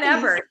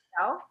whenever,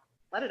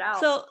 let it out.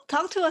 So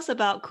talk to us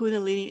about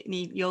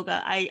Kundalini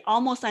yoga. I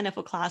almost signed up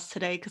for class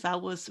today because I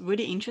was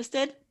really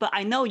interested, but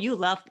I know you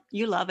love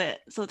it.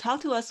 So talk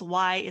to us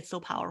why it's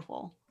so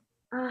powerful.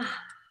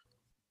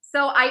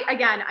 So I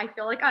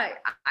feel like I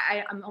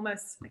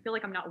feel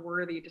like I'm not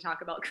worthy to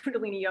talk about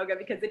Kundalini yoga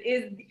because it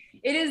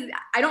is,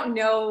 I don't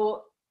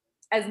know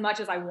as much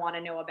as I want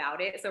to know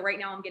about it. So right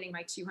now I'm getting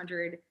my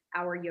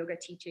 200-hour yoga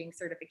teaching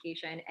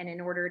certification. And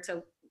in order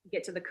to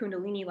get to the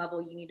Kundalini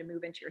level, you need to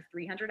move into your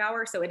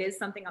 300-hour. So it is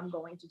something I'm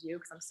going to do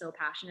because I'm so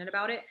passionate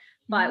about it.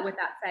 But with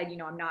that said,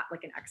 I'm not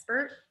like an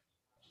expert.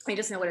 I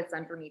just know what it's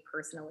done for me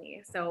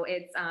personally. So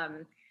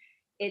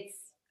it's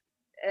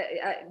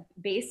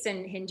based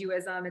in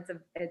Hinduism. It's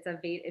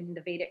in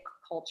the Vedic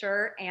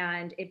culture,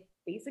 and it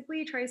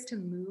basically tries to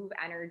move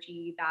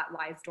energy that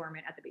lies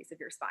dormant at the base of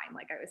your spine,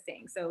 like I was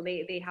saying. So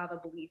they have a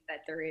belief that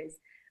there is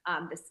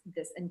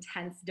this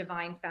intense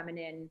divine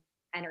feminine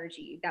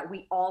energy that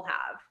we all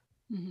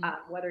have,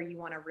 whether you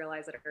want to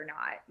realize it or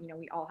not.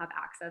 We all have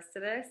access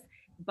to this.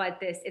 But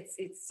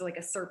it's like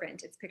a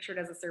serpent. It's pictured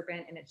as a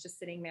serpent, and it's just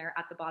sitting there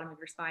at the bottom of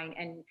your spine.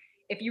 And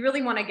if you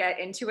really want to get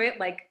into it,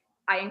 like,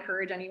 I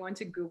encourage anyone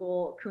to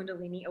Google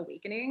Kundalini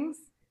awakenings,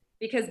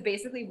 because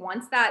basically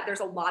once that, there's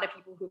a lot of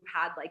people who've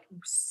had like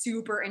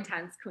super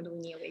intense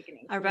Kundalini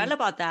awakenings. I read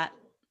about that.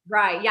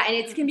 Right. Yeah. And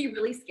it can be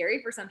really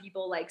scary for some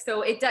people. Like,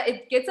 so it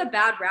gets a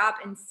bad rap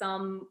in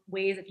some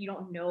ways. If you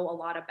don't know a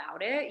lot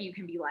about it, you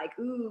can be like,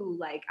 ooh,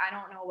 like, I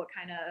don't know what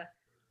kind of,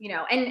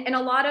 and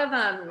a lot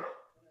of,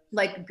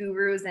 like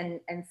gurus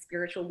and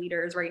spiritual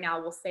leaders right now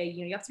will say,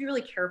 you have to be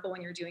really careful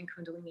when you're doing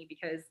Kundalini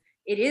because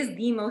it is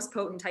the most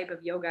potent type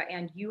of yoga,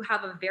 and you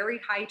have a very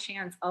high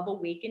chance of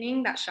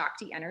awakening that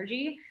Shakti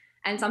energy.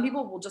 And some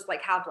people will just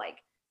like have like,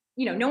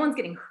 no one's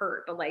getting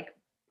hurt, but like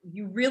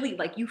you really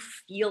like, you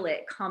feel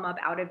it come up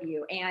out of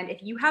you. And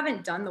if you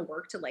haven't done the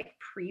work to like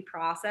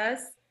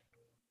pre-process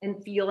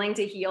and feeling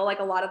to heal,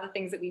 like a lot of the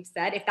things that we've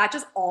said, if that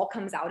just all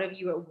comes out of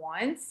you at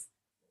once,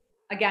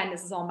 again,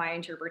 this is all my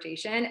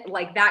interpretation,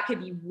 like that could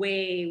be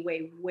way,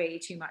 way, way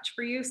too much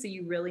for you. So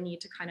you really need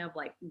to kind of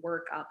like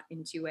work up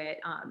into it.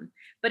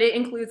 But it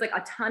includes like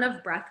a ton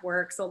of breath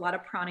work. So a lot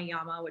of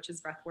pranayama, which is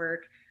breath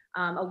work,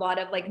 a lot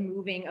of like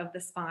moving of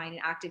the spine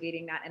and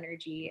activating that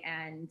energy.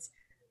 And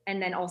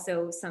then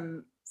also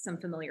some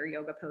familiar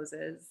yoga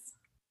poses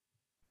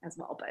as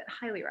well, but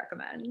highly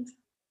recommend.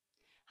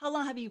 How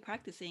long have you been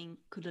practicing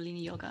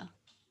Kundalini yoga?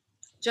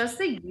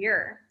 Just a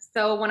year.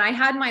 So when I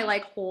had my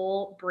like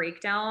whole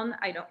breakdown,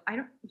 I don't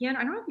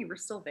know if you were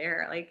still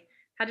there, like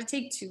had to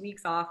take 2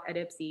 weeks off at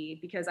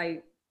IPSY because I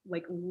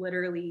like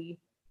literally,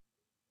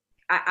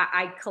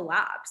 I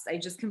collapsed. I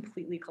just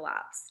completely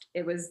collapsed.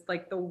 It was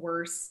like the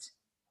worst,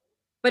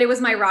 but it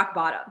was my rock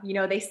bottom. You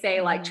know, they say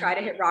like try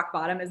to hit rock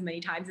bottom as many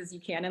times as you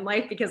can in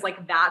life, because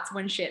like that's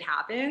when shit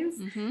happens.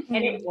 And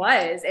it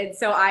was. And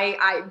so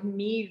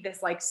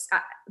this like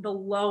the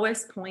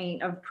lowest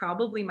point of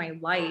probably my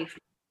life,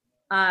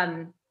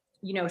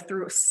 you know,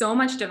 through so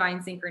much divine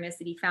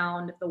synchronicity,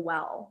 found the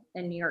Well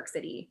in New York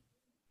City.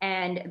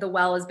 And the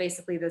Well is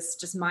basically this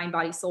just mind,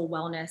 body, soul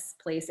wellness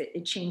place.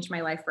 It changed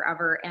my life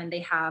forever. And they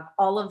have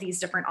all of these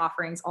different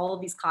offerings, all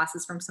of these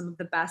classes from some of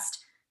the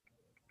best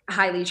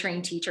highly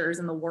trained teachers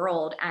in the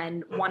world.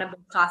 And one of the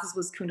classes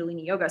was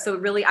Kundalini yoga. So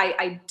really,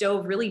 I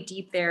dove really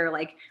deep there,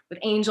 like with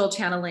angel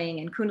channeling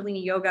and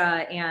Kundalini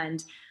yoga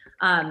and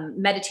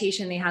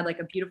meditation. They had like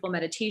a beautiful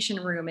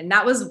meditation room. And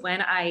that was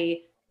when I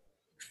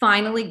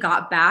finally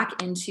got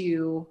back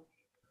into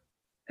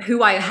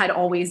who I had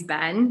always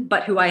been,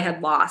 but who I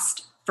had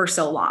lost for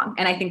so long.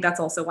 And I think that's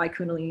also why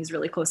Kundalini is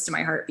really close to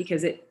my heart,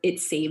 because it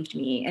saved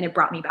me and it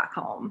brought me back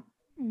home.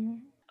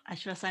 I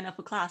should have signed up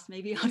for class.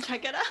 Maybe I'll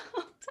check it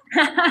out.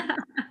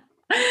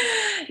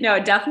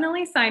 No,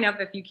 definitely sign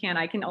up if you can.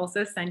 I can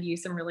also send you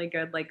some really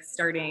good like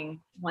starting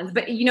ones,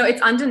 but you know,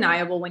 it's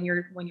undeniable when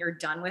you're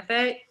done with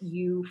it,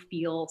 you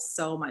feel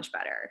so much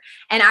better.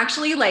 And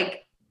actually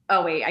like,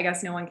 oh wait, I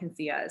guess no one can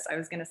see us. I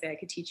was going to say I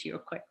could teach you a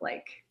quick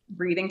like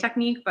breathing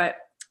technique, but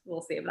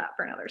we'll save that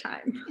for another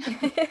time.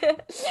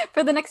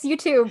 For the next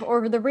YouTube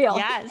or the reel.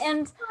 Yes.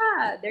 And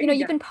you know,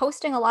 you've been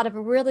posting a lot of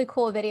really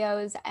cool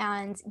videos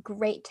and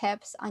great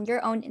tips on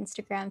your own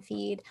Instagram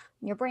feed,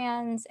 on your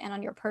brands, and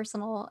on your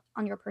personal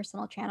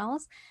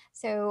channels.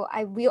 So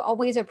we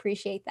always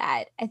appreciate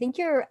that. I think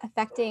you're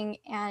affecting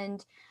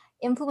and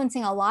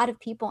influencing a lot of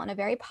people in a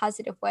very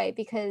positive way,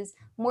 because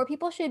more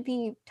people should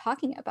be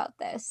talking about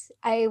this.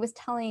 I was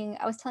telling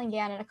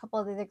Yan and a couple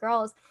of the other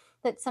girls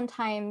that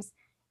sometimes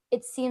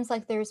it seems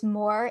like there's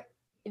more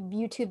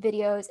YouTube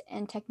videos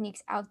and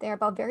techniques out there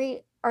about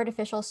very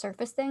artificial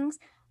surface things,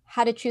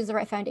 how to choose the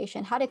right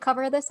foundation, how to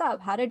cover this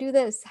up, how to do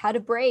this, how to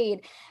braid,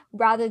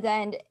 rather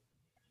than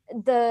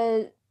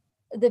the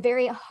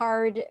very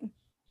hard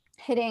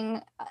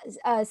hitting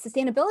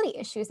sustainability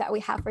issues that we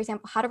have. For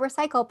example, how to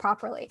recycle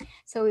properly.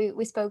 So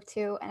we spoke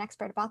to an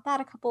expert about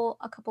that a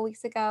couple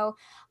weeks ago.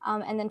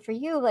 And then for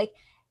you, like,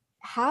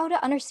 how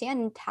to understand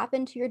and tap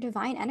into your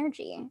divine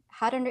energy,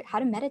 how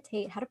to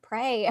meditate, how to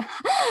pray,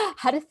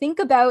 how to think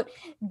about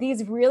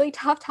these really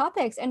tough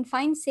topics and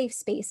find safe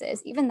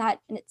spaces, even that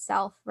in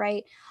itself,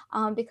 right?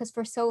 Because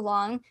for so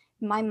long,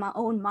 my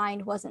own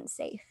mind wasn't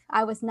safe.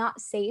 I was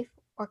not safe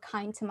or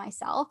kind to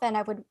myself, and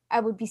I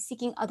would be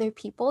seeking other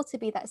people to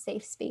be that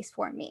safe space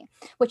for me,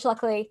 which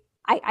luckily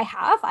I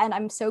have, and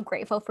I'm so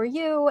grateful for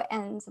you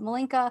and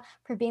Malinka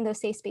for being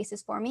those safe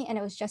spaces for me. And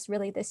it was just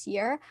really this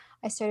year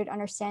I started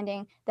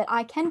understanding that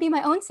I can be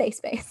my own safe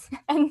space.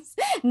 And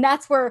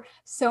that's where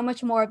so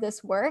much more of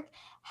this work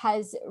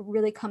has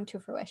really come to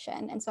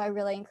fruition. And so I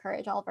really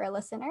encourage all of our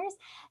listeners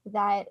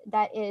that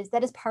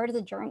is part of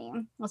the journey.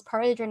 It was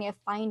part of the journey of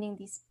finding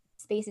these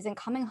spaces and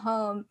coming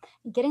home,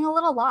 getting a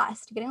little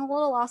lost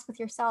with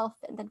yourself,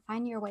 and then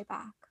finding your way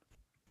back.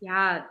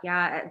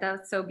 Yeah,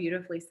 that's so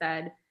beautifully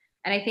said.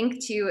 And I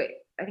think too,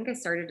 I think I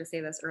started to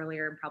say this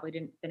earlier and probably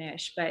didn't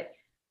finish, but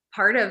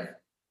part of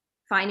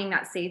finding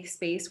that safe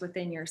space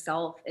within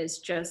yourself is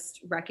just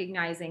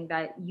recognizing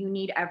that you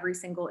need every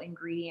single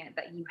ingredient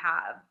that you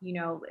have, you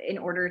know, in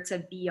order to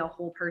be a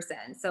whole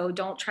person. So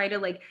don't try to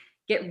like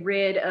get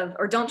rid of,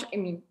 or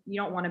you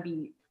don't want to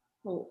be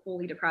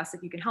fully depressed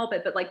if you can help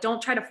it, but like, don't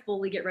try to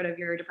fully get rid of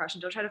your depression.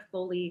 Don't try to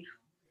fully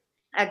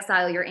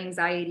exile your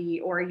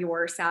anxiety or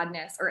your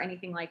sadness or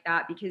anything like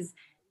that, because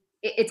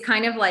it's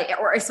kind of like,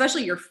 or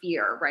especially your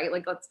fear, right?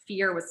 Like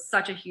fear was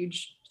such a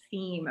huge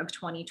theme of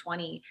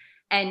 2020.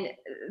 And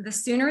the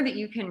sooner that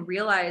you can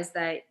realize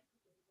that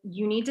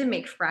you need to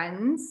make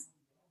friends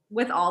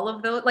with all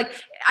of those, like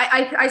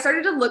I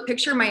started to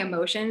picture my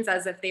emotions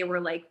as if they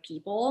were like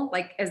people,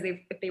 like if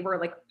they were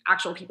like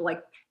actual people,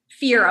 like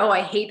fear, oh,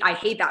 I hate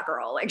that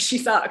girl, like she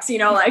sucks, you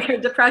know,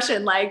 like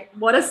depression, like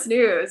what a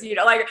snooze, you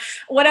know, like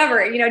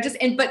whatever, you know,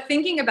 but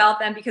thinking about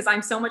them, because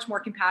I'm so much more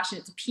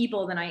compassionate to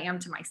people than I am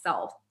to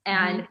myself.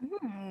 And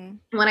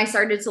when I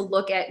started to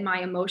look at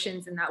my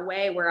emotions in that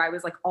way, where I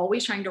was like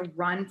always trying to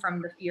run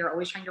from the fear,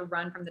 always trying to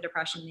run from the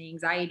depression, the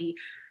anxiety,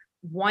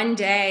 one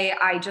day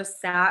I just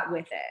sat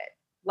with it,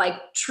 like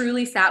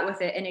truly sat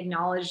with it and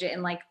acknowledged it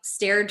and like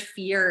stared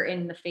fear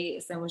in the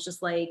face and was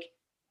just like,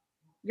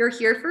 you're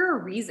here for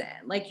a reason.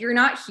 Like, you're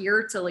not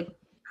here to like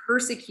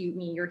persecute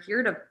me. You're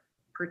here to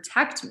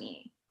protect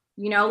me.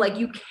 You know, like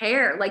you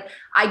care. Like,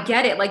 I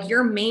get it. Like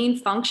your main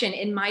function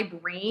in my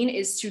brain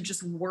is to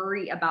just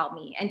worry about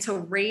me and to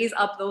raise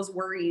up those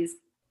worries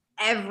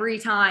every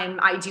time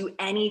I do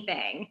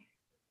anything.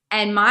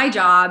 And my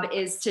job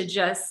is to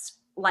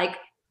just like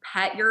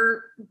pet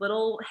your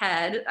little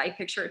head. I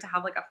picture it to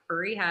have like a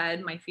furry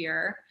head, my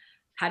fear.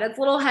 Pet its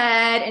little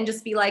head and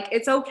just be like,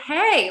 it's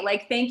okay.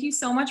 Like, thank you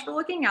so much for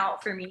looking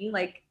out for me.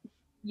 Like,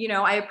 you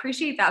know, I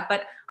appreciate that,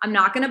 but I'm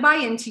not going to buy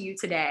into you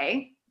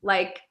today.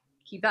 Like,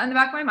 keep that in the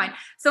back of my mind.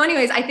 So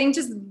anyways, I think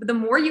just the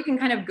more you can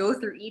kind of go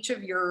through each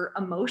of your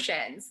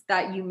emotions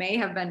that you may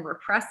have been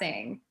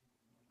repressing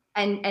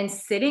and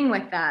sitting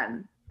with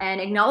them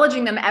and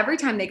acknowledging them every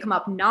time they come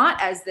up,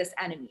 not as this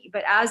enemy,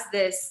 but as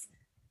this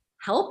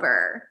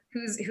helper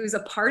who's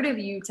a part of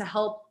you to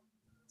help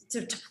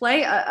to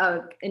play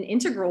an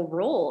integral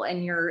role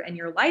in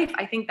your life.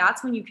 I think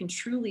that's when you can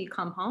truly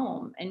come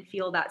home and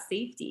feel that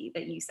safety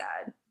that you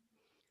said.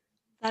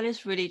 That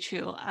is really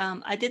true.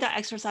 I did that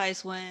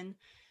exercise when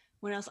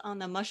I was on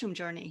the mushroom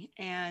journey,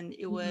 and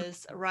it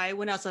was right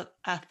when I was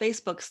at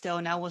Facebook still,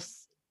 and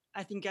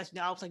I think as you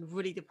know, I was like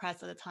really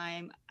depressed at the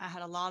time. I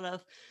had a lot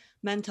of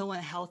mental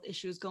and health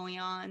issues going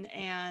on,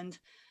 and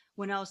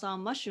when I was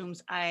on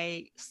mushrooms,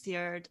 I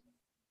stared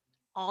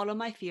all of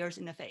my fears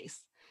in the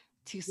face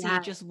to see Yeah.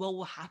 just what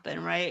will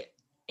happen, right?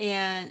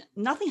 And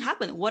nothing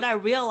happened. What I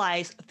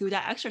realized through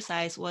that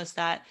exercise was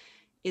that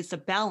it's a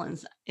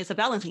balance. It's a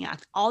balancing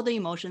act. All the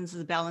emotions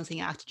is a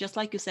balancing act. Just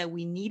like you said,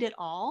 we need it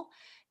all.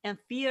 And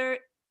fear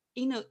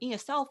in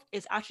itself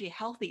is actually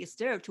healthy. It's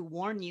there to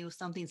warn you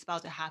something's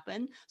about to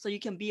happen. So you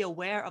can be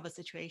aware of a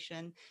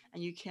situation,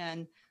 and you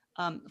can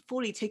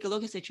fully take a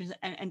look at situations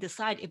and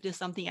decide if there's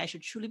something I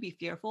should truly be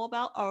fearful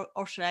about,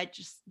 or should I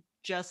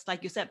just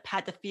like you said,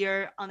 pat the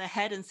fear on the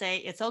head and say,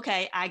 it's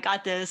okay, I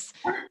got this,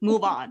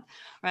 move on,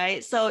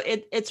 right? So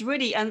it's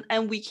really,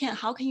 and we can't,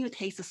 how can you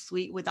taste the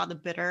sweet without the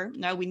bitter?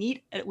 No, we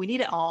need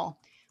it all.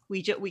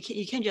 You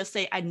can't just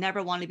say, I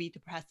never want to be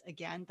depressed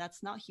again.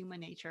 That's not human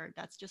nature.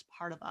 That's just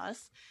part of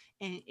us.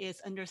 And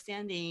it's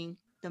understanding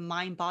the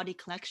mind body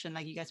connection,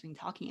 like you guys have been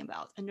talking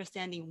about,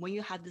 understanding when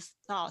you have this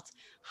thought,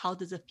 how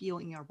does it feel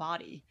in your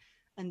body?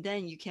 And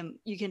then you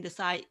can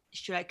decide,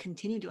 should I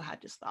continue to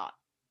have this thought?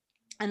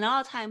 And a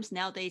lot of times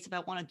nowadays, if I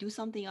want to do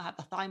something, I'll have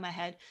a thought in my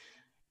head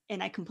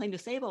and I complain to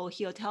Sable,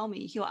 he'll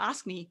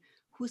ask me,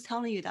 who's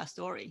telling you that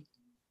story?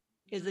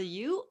 Is it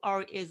you,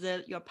 or is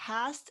it your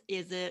past?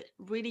 Is it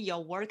really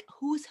your work?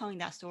 Who's telling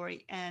that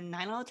story? And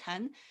 9 out of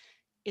 10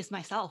 is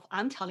myself.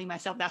 I'm telling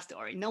myself that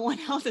story. No one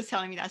else is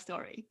telling me that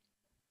story.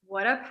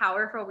 What a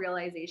powerful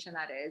realization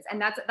that is. And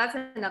that's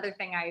another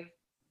thing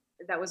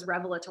that was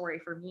revelatory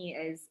for me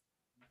is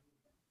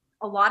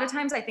a lot of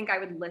times I think I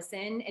would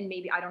listen, and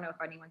maybe I don't know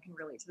if anyone can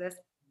relate to this.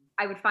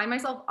 I would find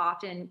myself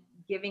often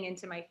giving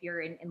into my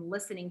fear and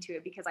listening to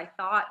it because I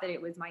thought that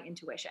it was my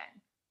intuition.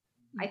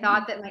 I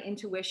thought that my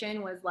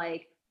intuition was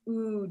like,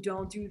 ooh,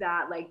 don't do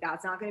that. Like,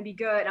 that's not going to be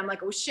good. And I'm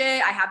like, oh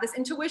shit, I have this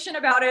intuition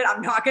about it.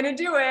 I'm not going to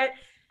do it.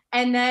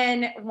 And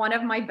then one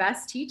of my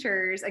best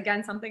teachers,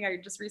 again, something I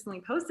just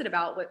recently posted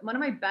about, but one of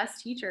my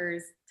best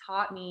teachers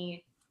taught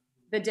me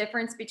the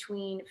difference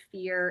between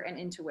fear and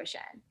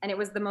intuition. And it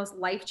was the most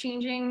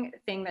life-changing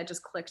thing that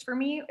just clicked for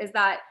me, is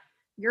that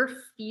your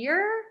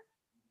fear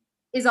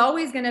is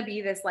always going to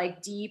be this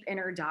like deep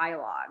inner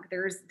dialogue.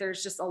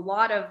 There's just a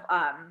lot of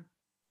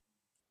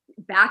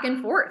back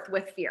and forth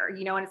with fear, and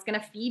it's going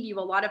to feed you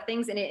a lot of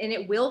things, and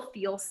it will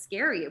feel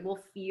scary. It will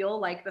feel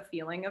like the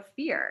feeling of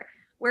fear.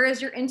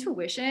 Whereas your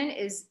intuition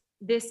is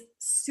this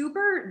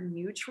super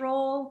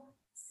neutral,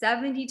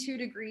 72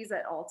 degrees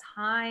at all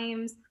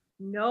times,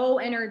 no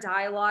inner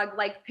dialogue.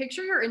 Like,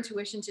 picture your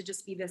intuition to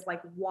just be this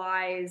like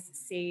wise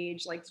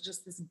sage, like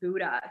just this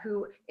Buddha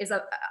who is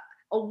a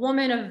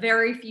woman of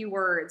very few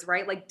words,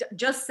 right? Like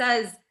just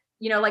says,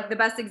 like the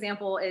best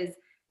example is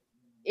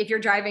if you're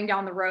driving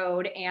down the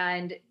road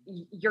and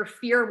your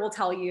fear will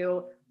tell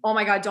you, oh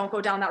my God, don't go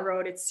down that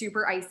road. It's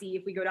super icy.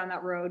 If we go down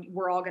that road,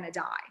 we're all going to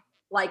die.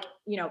 Like,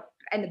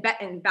 and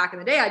back in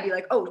the day, I'd be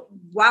like, oh,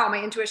 wow, my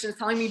intuition is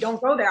telling me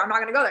don't go there. I'm not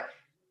going to go there.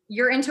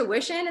 Your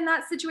intuition in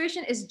that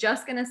situation is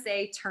just going to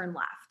say, turn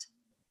left.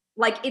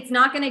 Like, it's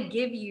not going to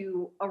give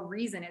you a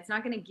reason. It's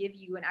not going to give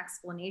you an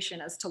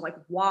explanation as to like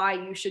why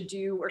you should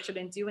do or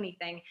shouldn't do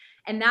anything.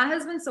 And that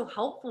has been so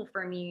helpful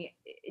for me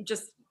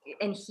just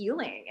in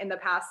healing in the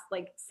past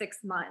like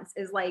 6 months,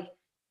 is like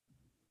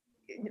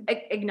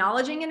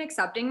acknowledging and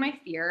accepting my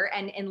fear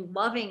and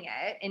loving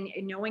it and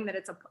knowing that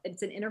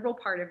it's an integral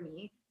part of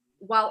me,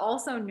 while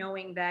also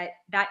knowing that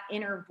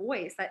inner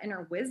voice, that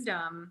inner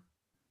wisdom,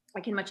 I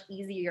can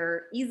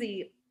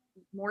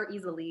more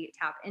easily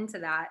tap into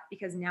that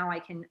because now I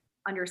can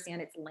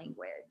understand its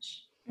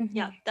language. Mm-hmm.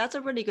 Yeah, that's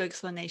a really good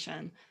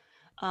explanation.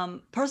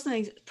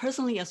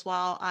 Personally as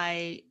well,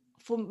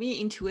 for me,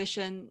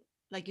 intuition,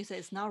 like you said,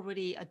 it's not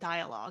really a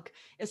dialogue.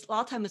 It's a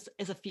lot of times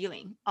it's a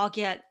feeling. I'll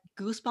get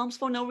goosebumps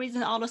for no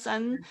reason all of a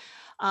sudden.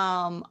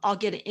 I'll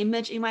get an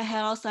image in my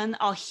head all of a sudden.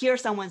 I'll hear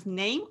someone's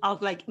name. I'll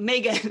be like,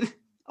 Megan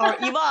or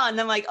Yvonne.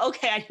 I'm like,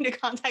 okay, I need to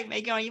contact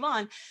Megan or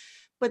Yvonne.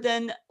 But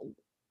then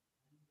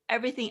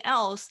everything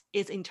else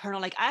is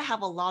internal. Like, I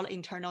have a lot of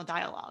internal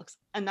dialogues,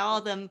 and all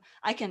of them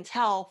I can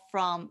tell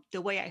from the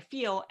way I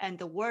feel and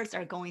the words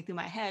that are going through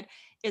my head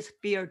is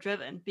fear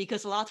driven,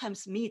 because a lot of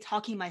times me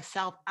talking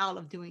myself out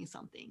of doing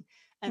something.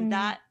 And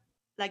that,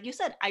 like you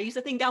said, I used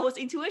to think that was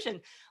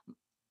intuition.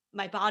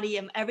 my body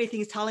and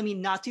everything is telling me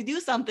not to do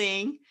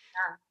something,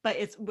 Yeah. but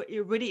it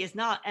really is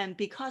not. And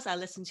because I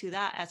listened to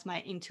that as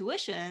my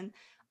intuition,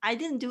 I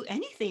didn't do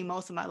anything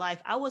most of my life.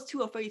 I was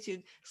too afraid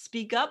to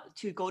speak up,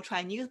 to go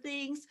try new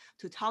things,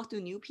 to talk to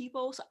new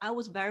people. So I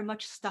was very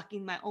much stuck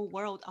in my own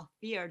world of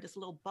fear, this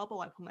little bubble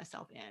I put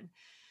myself in.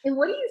 And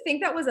what do you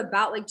think that was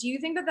about? Like, do you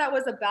think that that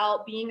was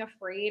about being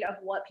afraid of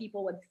what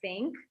people would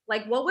think?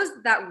 Like, what was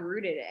that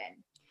rooted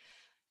in?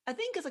 I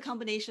think it's a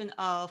combination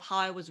of how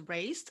I was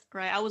raised,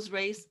 right?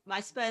 I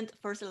spent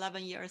first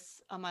 11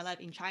 years of my life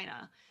in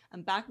China.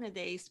 And back in the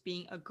days,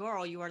 being a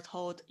girl, you are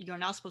told you're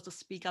not supposed to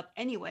speak up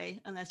anyway,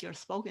 unless you're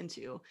spoken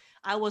to.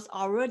 I was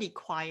already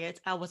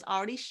quiet. I was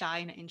already shy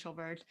and an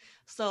introvert.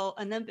 So,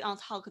 and then on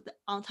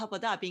top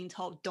of that, being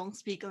told don't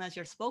speak unless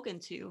you're spoken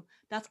to,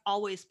 that's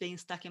always been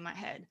stuck in my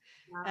head.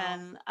 Wow.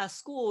 And at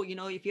school,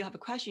 if you have a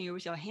question, you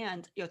raise your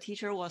hand, your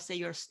teacher will say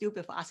you're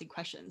stupid for asking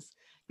questions.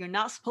 You're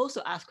not supposed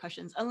to ask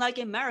questions. Unlike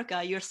in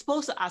America, you're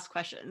supposed to ask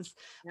questions.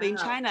 But in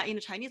Yeah. China, in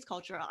the Chinese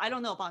culture, I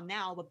don't know about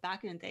now, but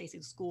back in the days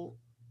in school,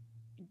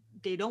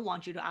 they don't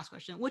want you to ask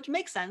questions, which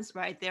makes sense,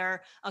 right?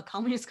 They're a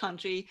communist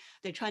country.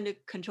 They're trying to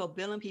control a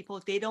billion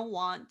people. They don't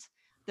want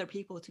their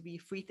people to be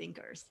free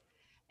thinkers.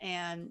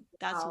 And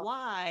that's Wow.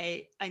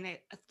 why,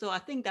 so I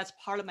think that's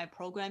part of my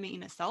programming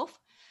in itself.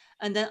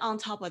 And then on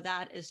top of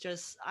that is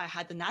just, I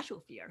had the natural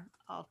fear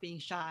of being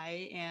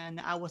shy and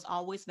I was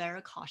always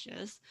very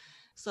cautious.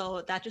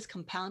 So that just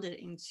compounded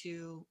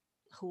into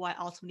who I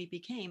ultimately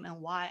became and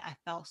why I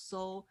felt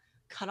so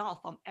cut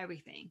off from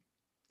everything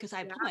because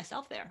I Yeah. put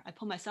myself there. I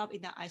put myself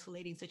in that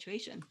isolating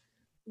situation.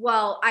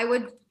 Well, I talk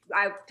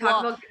Well,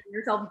 about giving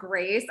yourself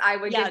grace. I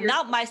would yeah, give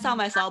yourself not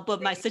myself,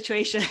 but my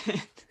situation.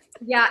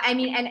 yeah, I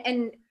mean,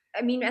 and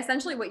I mean,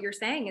 essentially what you're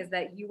saying is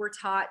that you were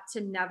taught to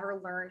never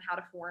learn how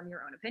to form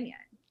your own opinion.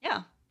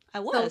 Yeah, I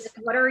So was.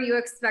 like, what are you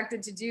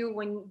expected to do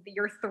when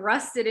you're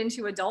thrusted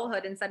into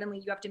adulthood and suddenly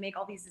you have to make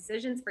all these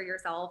decisions for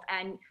yourself?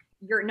 And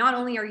you're not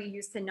only are you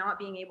used to not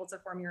being able to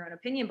form your own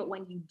opinion, but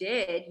when you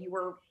did, you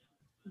were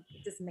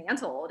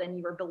dismantled and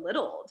you were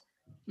belittled.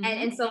 Mm-hmm.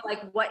 And so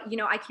like what,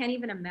 I can't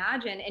even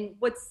imagine. And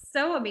what's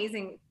so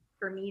amazing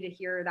for me to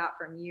hear that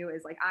from you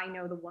is like, I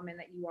know the woman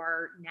that you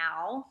are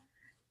now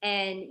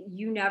and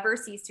you never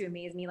cease to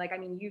amaze me. Like, I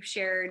mean, you've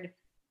shared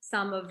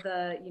some of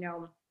the,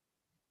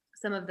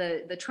 some of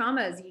the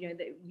traumas,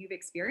 that you've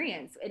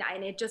experienced.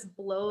 And it just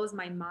blows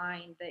my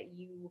mind that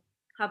you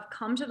have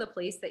come to the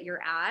place that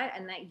you're at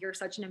and that you're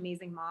such an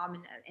amazing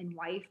mom and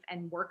wife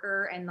and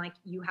worker. And like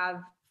you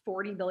have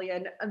 40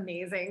 billion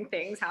amazing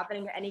things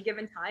happening at any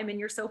given time. And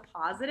you're so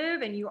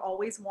positive and you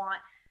always want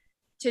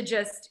to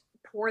just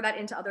pour that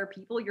into other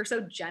people. You're so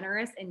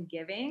generous and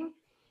giving.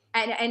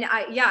 And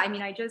I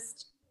mean,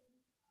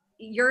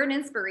 you're an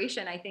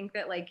inspiration. I think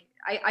that like,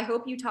 I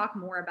hope you talk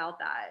more about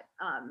that.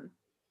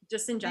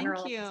 Just in Thank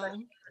general, especially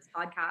you. in this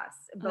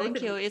podcast, both Thank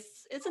of you. you.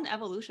 It's an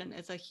evolution.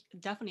 It's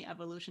definitely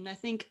evolution. I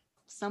think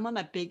some of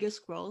my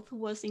biggest growth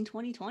was in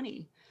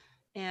 2020.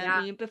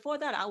 And Yeah. before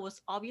that, I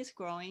was obviously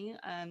growing.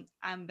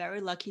 I'm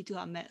very lucky to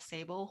have met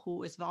Sable,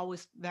 who is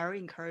always very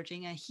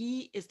encouraging. And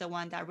he is the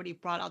one that really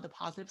brought out the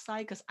positive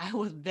side because I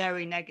was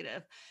very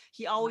negative.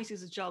 He always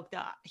used to joke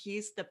that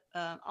he's the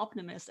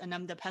optimist and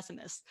I'm the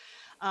pessimist.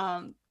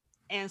 Um,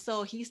 and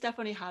so he's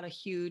definitely had a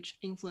huge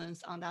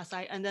influence on that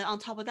side. And then on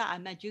top of that, I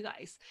met you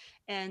guys.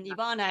 And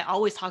Yvonne and I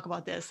always talk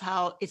about this,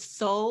 how it's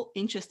so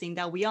interesting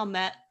that we all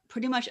met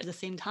pretty much at the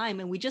same time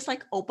and we just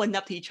like opened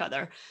up to each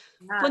other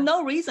for Yeah.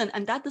 no reason.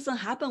 And that doesn't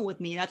happen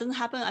with me. That doesn't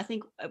happen, I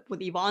think,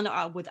 with Yvonne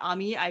or with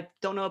Ami. I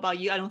don't know about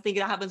you. I don't think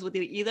that happens with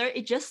you either.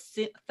 It just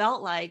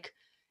felt like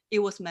it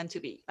was meant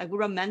to be. Like we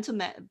were meant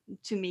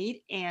to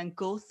meet and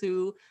go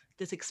through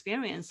this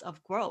experience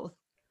of growth.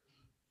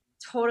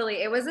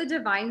 Totally. It was a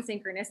divine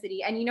synchronicity.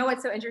 And you know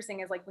what's so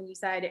interesting is like when you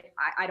said,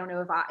 I don't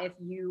know if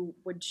you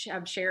would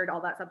have shared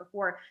all that stuff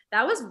before,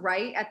 that was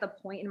right at the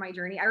point in my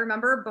journey. I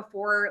remember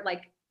before,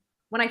 like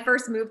when I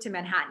first moved to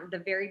Manhattan, the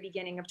very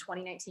beginning of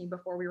 2019,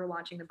 before we were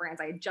launching the brands,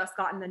 I had just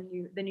gotten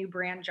the new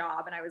brand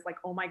job. And I was like,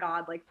 oh my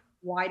God, like,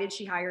 why did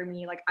she hire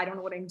me? Like, I don't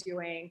know what I'm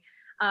doing.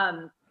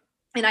 And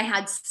I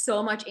had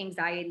so much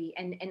anxiety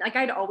and like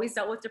I'd always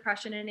dealt with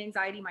depression and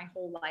anxiety my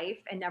whole life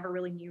and never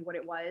really knew what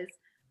it was.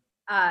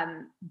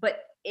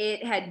 But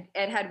it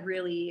had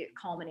really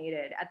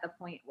culminated at the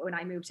point when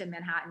I moved to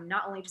Manhattan,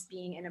 not only just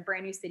being in a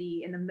brand new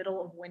city in the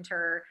middle of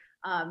winter,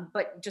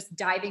 but just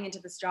diving into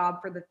this job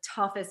for the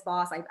toughest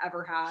boss I've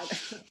ever had.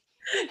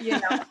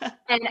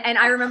 And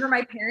I remember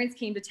my parents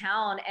came to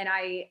town and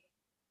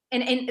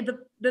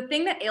the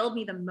thing that ailed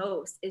me the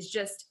most is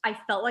just I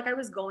felt like I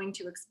was going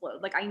to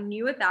explode. Like I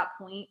knew at that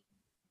point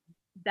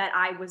that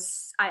I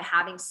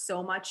having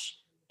so much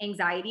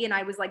anxiety and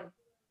I was like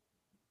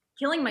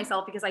killing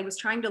myself because I was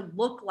trying to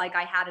look like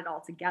I had it all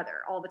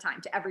together all the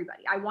time to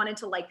everybody. I wanted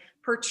to like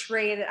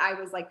portray that I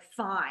was like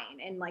fine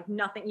and like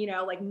nothing,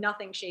 like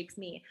nothing shakes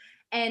me.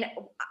 And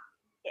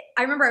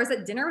I remember I was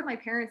at dinner with my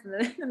parents in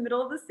the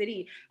middle of the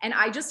city and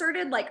I just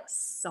started like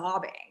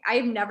sobbing. I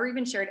have never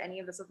even shared any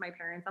of this with my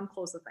parents. I'm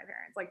close with my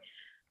parents. Like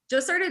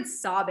just started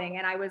sobbing.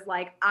 And I was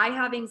like, I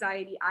have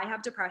anxiety, I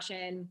have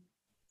depression.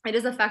 It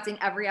is affecting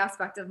every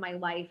aspect of my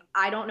life.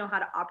 I don't know how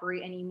to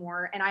operate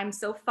anymore. And I'm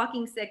so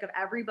fucking sick of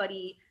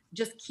everybody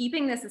just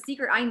keeping this a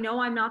secret. I know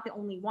I'm not the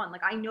only one.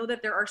 Like, I know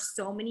that there are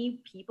so many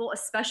people,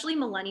 especially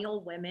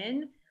millennial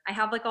women. I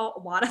have like a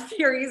lot of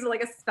theories,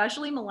 like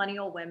especially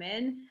millennial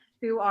women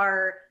who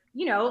are,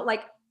 you know,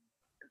 like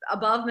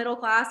above middle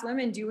class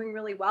women doing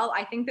really well.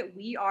 I think that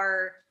we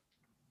are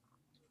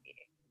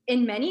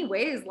in many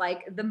ways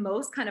like the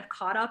most kind of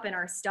caught up in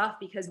our stuff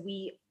because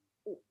we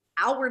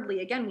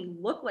outwardly, again, we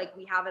look like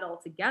we have it all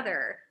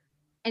together.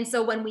 And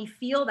so when we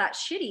feel that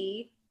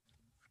shitty,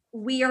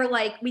 we are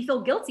like, we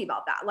feel guilty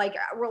about that. Like,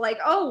 we're like,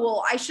 oh,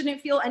 well, I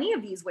shouldn't feel any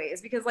of these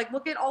ways because like,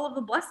 look at all of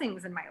the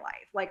blessings in my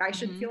life. Like, I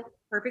should feel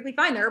perfectly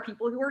fine. There are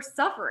people who are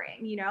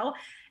suffering, you know?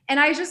 And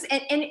I just,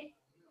 and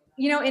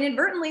you know,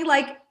 inadvertently,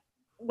 like,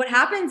 what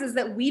happens is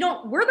that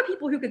we're the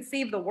people who could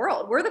save the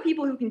world. We're the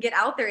people who can get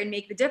out there and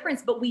make the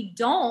difference, but we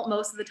don't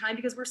most of the time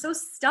because we're so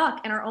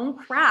stuck in our own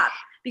crap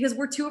because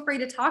we're too afraid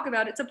to talk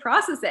about it, to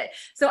process it.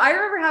 So I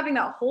remember having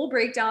that whole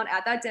breakdown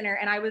at that dinner,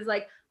 and I was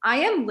like, I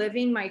am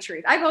living my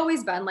truth. I've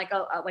always been like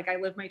like I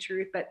live my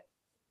truth, but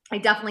I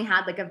definitely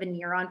had like a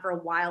veneer on for a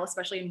while,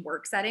 especially in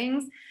work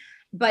settings.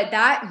 But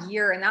that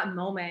year and that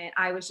moment,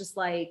 I was just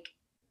like,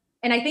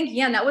 and I think,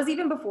 yeah, and that was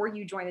even before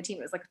you joined the team.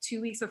 It was like 2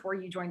 weeks before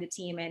you joined the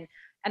team. And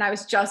I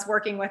was just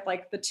working with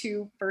like the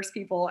two first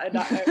people, and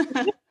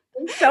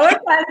so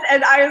intense.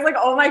 And I was like,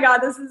 oh my God,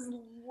 this is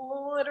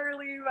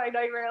literally my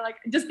nightmare. Like,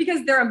 just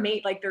because they're a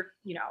mate, like they're,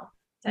 you know,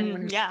 to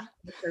anyone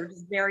they're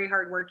just very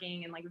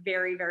hardworking and like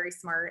very, very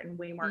smart and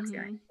way more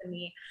experienced than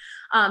me.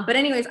 But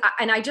anyways,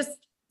 I just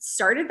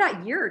started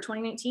that year,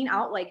 2019,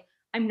 out like,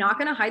 I'm not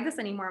going to hide this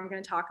anymore. I'm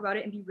going to talk about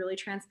it and be really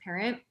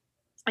transparent.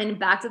 And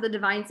back to the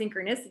divine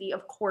synchronicity,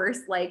 of course,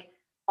 like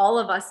all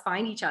of us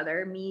find each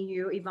other, me,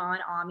 you, Yvonne,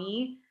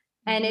 Ami.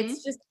 And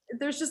it's just,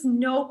 there's just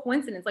no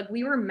coincidence. Like,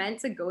 we were meant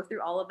to go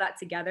through all of that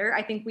together.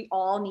 I think we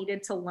all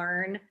needed to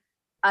learn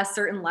a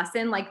certain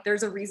lesson. Like,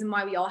 there's a reason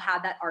why we all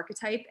had that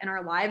archetype in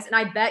our lives. And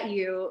I bet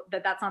you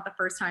that that's not the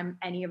first time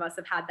any of us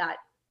have had that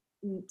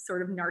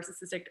sort of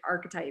narcissistic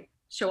archetype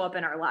show up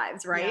in our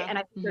lives, right? Yeah. And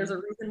I think there's a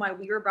reason why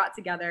we were brought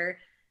together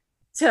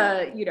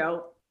to, you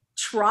know,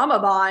 trauma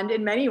bond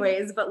in many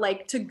ways, but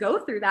like to go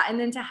through that and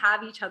then to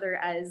have each other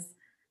as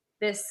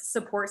this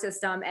support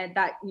system, and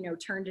that, you know,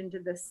 turned into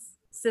this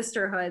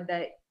sisterhood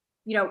that,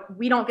 you know,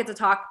 we don't get to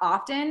talk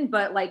often,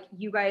 but like,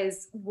 you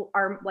guys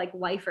are like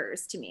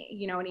lifers to me,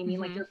 you know what I mean?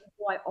 Like, you're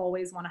people I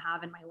always want to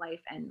have in my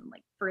life. And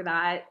like, for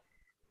that,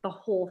 the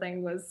whole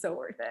thing was so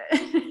worth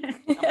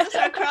it. I'm gonna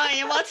start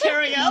crying about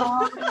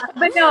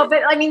material.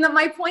 but I mean,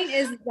 my point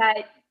is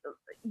that,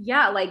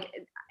 yeah, like,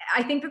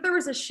 I think that there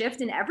was a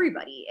shift in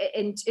everybody,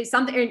 and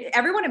something,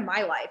 everyone in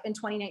my life in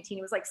 2019.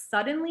 It was like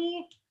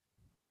suddenly,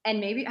 and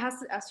maybe it has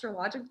to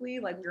astrologically,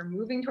 like, we're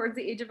moving towards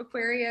the age of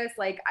Aquarius.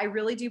 Like, I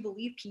really do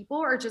believe people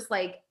are just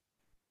like,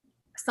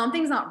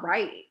 something's not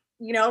right.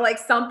 You know, like,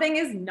 something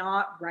is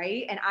not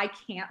right, and I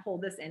can't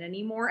hold this in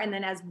anymore. And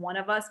then as one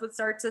of us would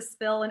start to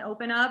spill and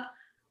open up,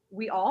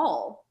 we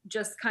all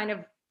just kind of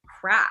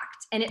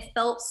cracked. And it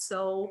felt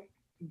so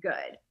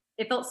good.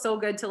 It felt so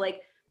good to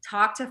like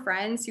talk to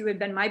friends who had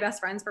been my best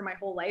friends for my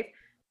whole life,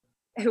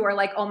 who are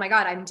like, oh my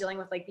God, I'm dealing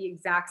with like the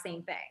exact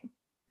same thing.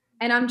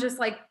 And I'm just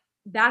like,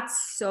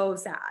 that's so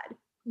sad,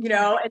 you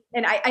know?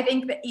 And I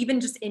think that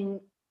even just in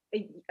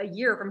a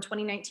year from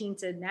 2019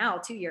 to now,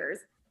 2 years,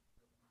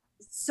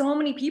 so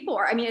many people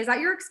are, I mean, is that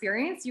your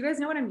experience? You guys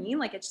know what I mean?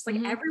 Like, it's just like,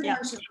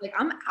 everyone's just like,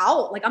 I'm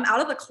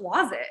out of the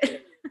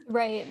closet.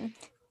 Right.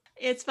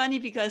 It's funny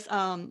because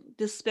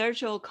the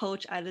spiritual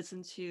coach I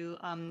listen to,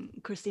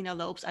 Christina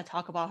Lopes, I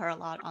talk about her a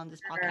lot on this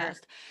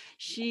podcast.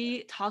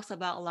 She talks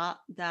about a lot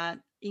that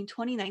in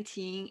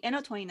 2019, end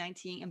of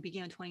 2019 and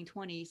beginning of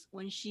 2020s,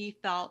 when she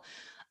felt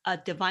a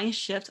divine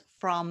shift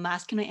from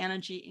masculine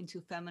energy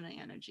into feminine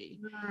energy.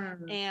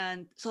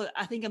 And so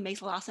I think it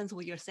makes a lot of sense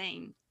what you're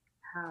saying.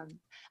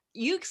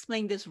 You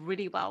explained this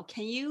really well.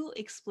 Can you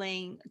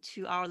explain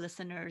to our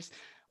listeners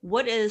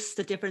what is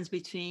the difference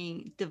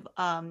between the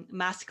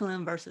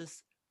masculine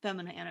versus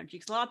feminine energy?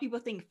 Because a lot of people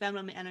think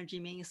feminine energy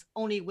means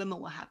only women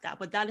will have that,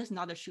 but that is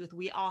not the truth.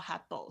 We all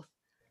have both.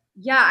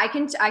 Yeah, I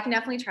can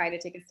definitely try to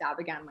take a stab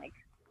again, like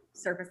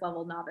surface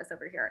level novice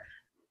over here.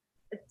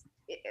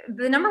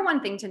 The number one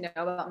thing to know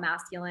about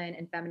masculine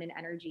and feminine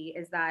energy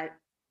is that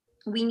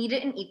we need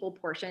it in equal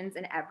portions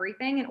in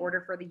everything in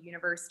order for the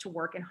universe to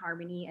work in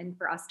harmony and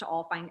for us to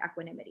all find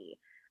equanimity.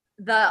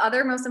 The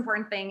other most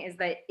important thing is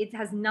that it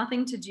has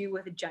nothing to do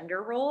with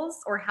gender roles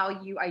or how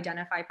you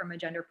identify from a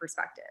gender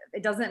perspective.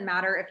 It doesn't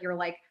matter if you're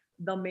like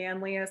the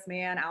manliest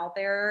man out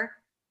there,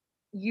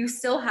 you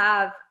still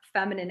have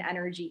feminine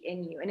energy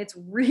in you. And it's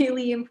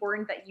really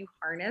important that you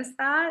harness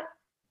that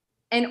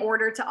in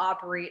order to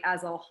operate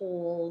as a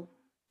whole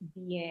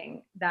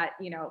being that,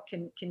 you know,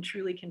 can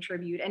truly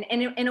contribute, and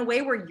in a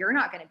way where you're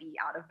not going to be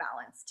out of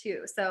balance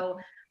too. So,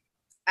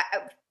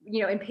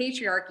 you know, in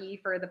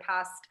patriarchy for the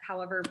past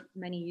however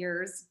many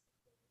years,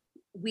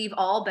 we've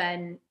all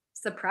been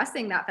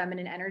suppressing that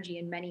feminine energy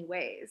in many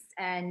ways.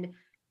 And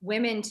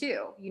women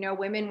too,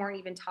 women weren't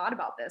even taught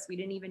about this. We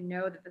didn't even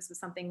know that this was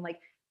something like,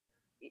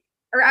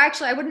 or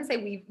actually I wouldn't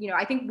say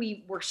I think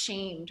we were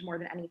shamed more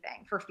than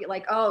anything for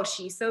like, oh,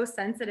 she's so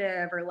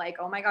sensitive, or like,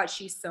 oh my God,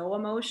 she's so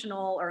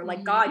emotional, or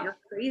like, God, you're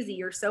crazy,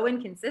 you're so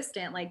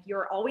inconsistent, like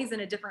you're always in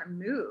a different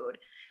mood.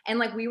 And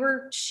like we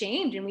were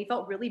shamed and we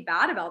felt really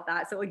bad about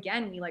that. So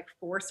again, we like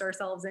forced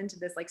ourselves into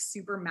this like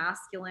super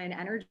masculine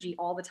energy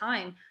all the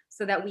time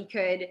so that we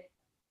could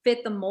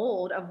fit the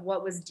mold of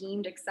what was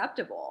deemed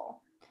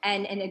acceptable.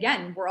 And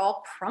again, we're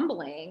all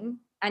crumbling.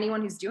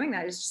 Anyone who's doing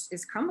that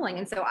is crumbling.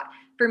 And so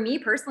for me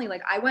personally,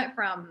 like I went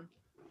from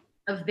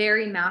a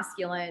very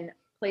masculine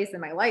place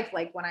in my life,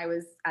 like when I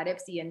was at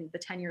Ipsy and the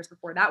 10 years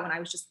before that, when I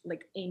was just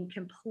like in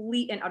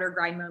complete and utter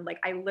grind mode. Like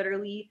I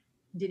literally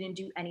didn't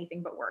do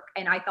anything but work.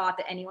 And I thought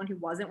that anyone who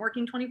wasn't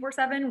working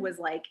 24/7 was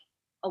like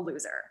a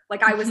loser.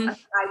 Like I was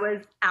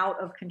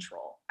out of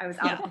control. I was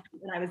out of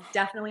control, and I was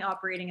definitely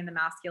operating in the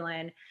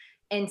masculine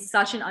in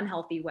such an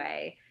unhealthy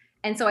way.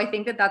 And so I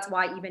think that that's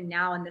why even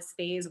now in this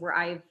phase where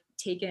I've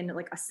taken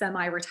like a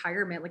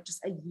semi-retirement, like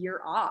just a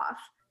year off,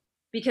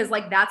 because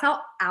like that's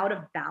how out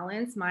of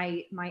balance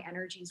my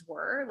energies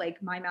were.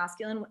 Like my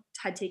masculine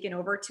had taken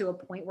over to a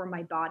point where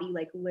my body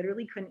like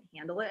literally couldn't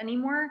handle it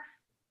anymore.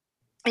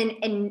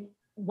 And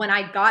when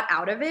I got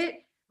out of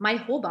it, my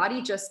whole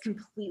body just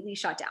completely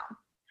shut down.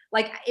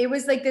 Like it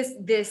was like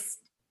this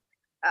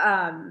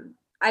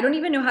I don't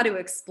even know how to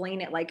explain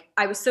it. Like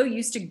I was so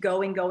used to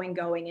going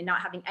and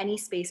not having any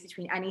space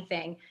between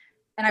anything.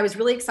 And I was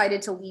really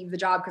excited to leave the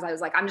job because I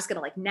was like, I'm just going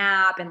to like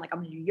nap and like I'm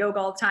going to do yoga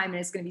all the time and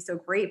it's going to be so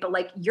great. But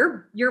like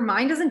your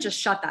mind doesn't just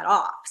shut that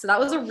off. So that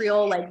was a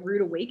real like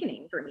rude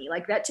awakening for me.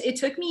 Like that, it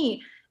took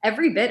me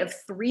every bit of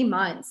 3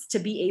 months to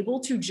be able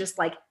to just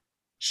like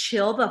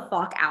chill the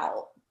fuck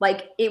out.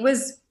 Like it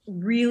was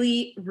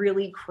really,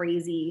 really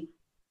crazy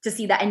to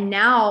see that. And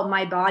now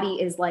my body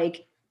is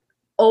like,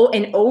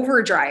 in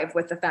overdrive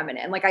with the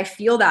feminine. Like I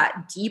feel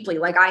that deeply.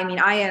 Like, I mean,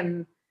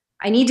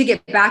 I need to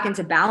get back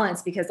into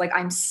balance because like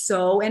I'm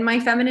so in my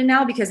feminine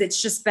now because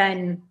it's just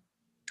been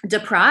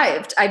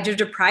deprived. I've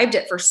deprived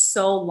it for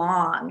so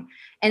long.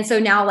 And so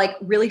now like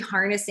really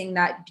harnessing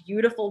that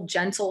beautiful,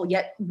 gentle,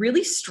 yet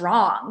really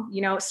strong,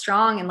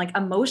 strong and like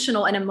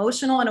emotional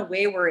in a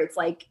way where it's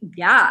like,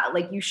 yeah,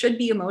 like you should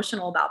be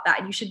emotional about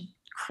that. You should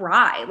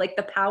cry. Like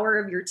the power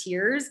of your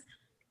tears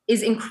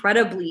is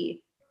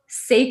incredibly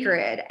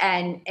sacred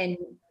and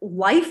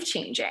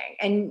life-changing,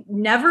 and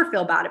never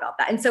feel bad about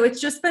that. And so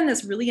it's just been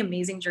this really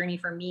amazing journey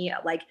for me,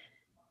 like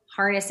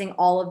harnessing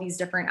all of these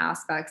different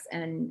aspects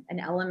and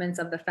elements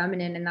of the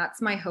feminine. And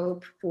that's my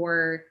hope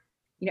for,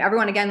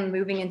 everyone, again,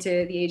 moving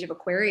into the age of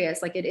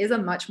Aquarius. Like it is a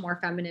much more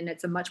feminine,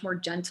 it's a much more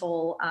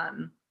gentle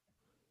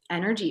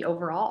energy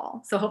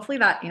overall. So hopefully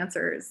that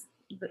answers.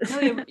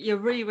 No, it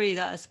really, really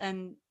does.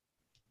 And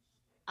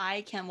I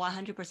can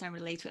 100%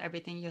 relate to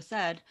everything you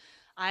said.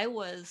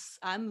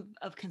 I'm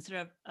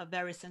considered a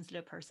very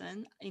sensitive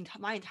person. In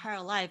my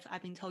entire life,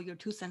 I've been told you're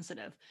too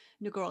sensitive.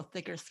 You grow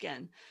thicker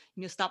skin.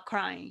 You stop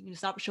crying. You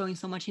stop showing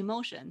so much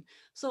emotion.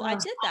 So I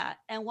did that.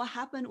 And what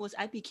happened was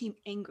I became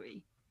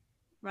angry,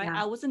 right?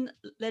 Yeah. I wasn't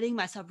letting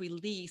myself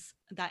release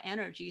that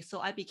energy. So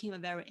I became a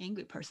very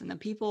angry person,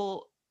 and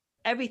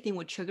everything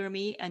would trigger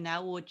me, and I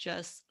would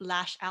just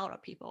lash out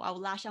at people. I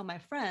would lash out my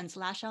friends,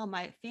 lash out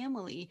my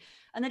family,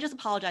 and then just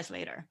apologize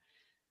later.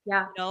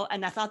 Yeah.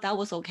 And I thought that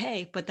was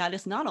okay, but that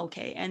is not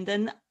okay. And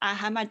then I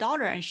had my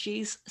daughter, and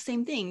she's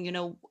same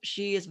thing,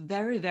 she is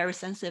very, very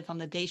sensitive from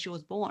the day she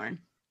was born.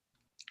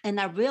 And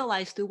I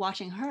realized through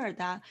watching her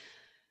that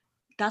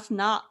that's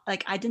not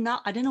like, I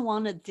didn't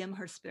want to dim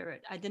her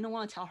spirit. I didn't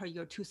want to tell her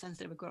you're too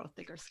sensitive, grow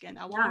thicker skin.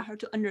 I wanted her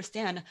to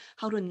understand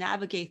how to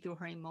navigate through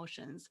her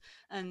emotions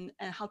and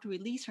how to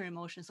release her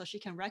emotions so she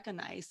can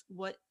recognize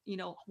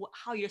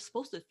how you're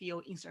supposed to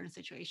feel in certain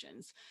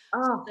situations.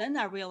 So then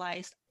I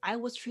realized I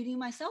was treating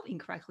myself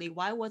incorrectly.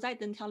 Why was I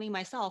then telling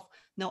myself,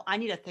 no, I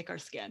need a thicker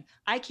skin.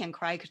 I can't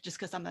cry just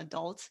because I'm an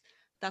adult.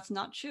 That's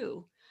not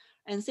true.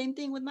 And same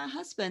thing with my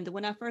husband.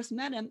 When I first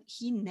met him,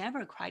 he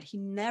never cried. He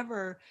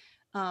never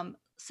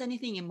said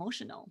anything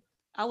emotional.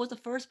 I was the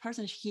first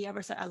person he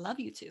ever said I love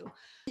you to.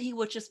 He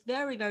was just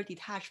very, very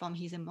detached from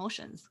his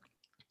emotions.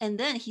 And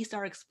then he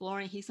started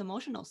exploring his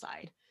emotional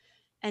side.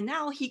 And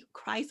now he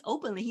cries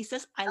openly. He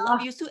says, I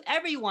love you to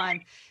everyone.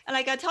 And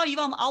like I tell you,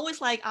 I'm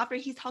always like, after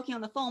he's talking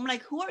on the phone, I'm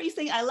like, who are you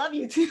saying I love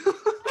you to?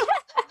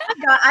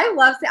 God, I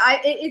love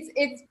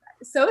it's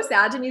so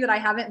sad to me that I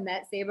haven't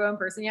met Sabo in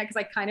person yet, because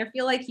I kind of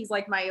feel like he's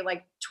like my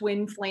like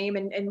twin flame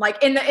and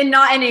like in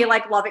not in a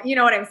like love it, you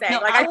know what I'm saying? No,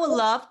 like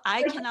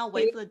I cannot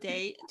wait for the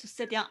day to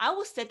sit down. I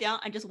will sit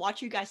down and just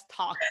watch you guys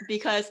talk,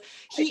 because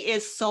he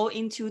is so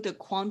into the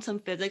quantum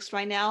physics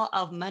right now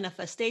of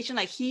manifestation.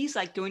 Like he's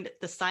like doing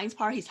the science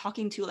part. He's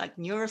talking to like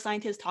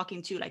neuroscientists,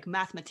 talking to like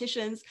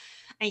mathematicians,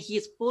 and he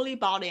is fully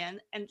bought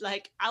in. And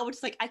like I was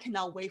just like, I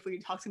cannot wait for you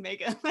to talk to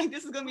Megan. Like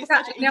this is gonna be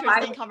such an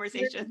interesting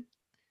conversation.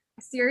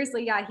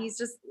 Seriously, yeah, he's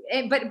just,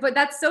 but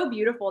that's so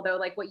beautiful though,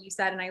 like what you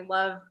said. And I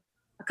love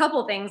a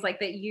couple things like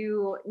that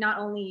you not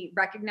only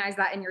recognize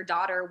that in your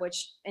daughter,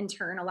 which in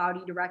turn allowed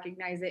you to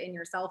recognize it in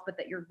yourself, but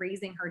that you're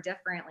raising her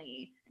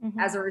differently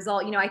as a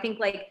result. I think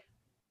like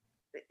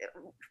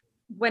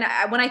when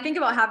I think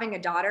about having a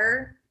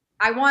daughter,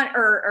 I want,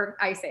 or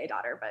I say a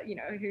daughter, but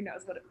who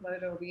knows what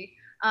it'll be.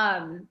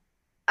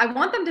 I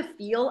want them to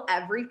feel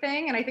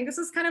everything. And I think this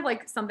is kind of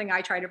like something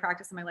I try to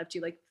practice in my life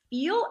too. Like,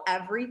 feel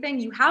everything.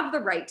 You have the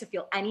right to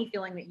feel any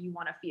feeling that you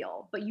want to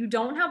feel, but you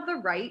don't have the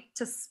right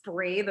to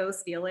spray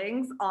those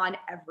feelings on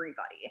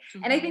everybody.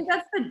 And I think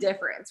that's the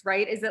difference,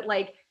 right? Is that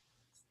like,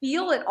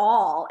 feel it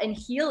all and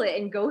heal it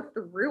and go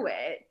through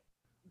it.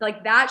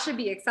 Like, that should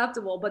be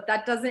acceptable, but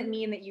that doesn't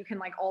mean that you can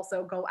like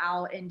also go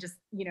out and just,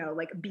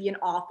 like be an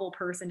awful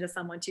person to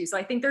someone too. So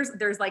I think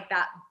there's like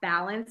that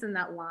balance in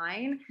that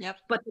line. Yep.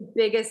 But the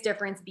biggest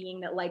difference being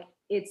that like,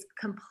 it's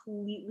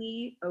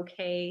completely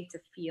okay to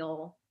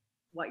feel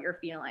what you're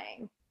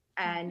feeling,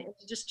 and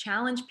to just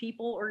challenge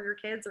people or your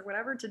kids or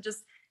whatever to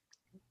just,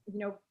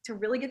 to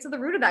really get to the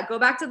root of that. Go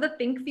back to the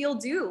think, feel,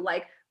 do.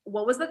 Like,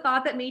 what was the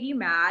thought that made you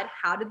mad?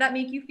 How did that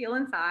make you feel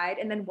inside?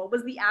 And then what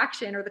was the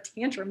action or the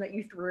tantrum that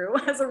you threw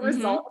as a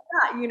result of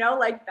that,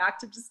 like back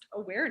to just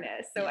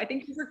awareness. So I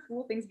think these are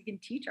cool things we can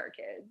teach our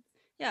kids.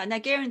 Yeah, and I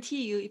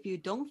guarantee you, if you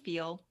don't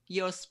feel,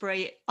 you'll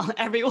spray it on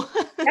everyone.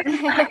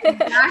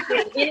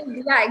 Exactly.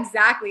 Yeah,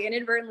 exactly.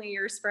 Inadvertently,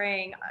 you're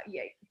spraying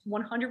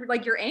 100,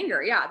 like your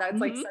anger. Yeah, that's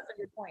like such a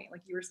good point.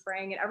 Like, you were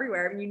spraying it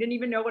everywhere and you didn't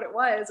even know what it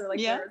was or like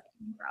where it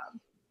came from.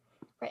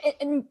 Right.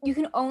 And you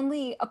can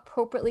only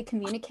appropriately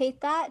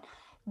communicate that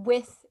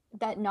with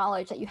that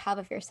knowledge that you have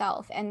of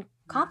yourself and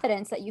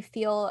confidence that you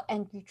feel,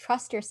 and you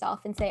trust yourself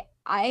and say,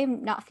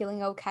 I'm not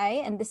feeling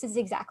okay. And this is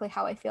exactly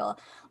how I feel.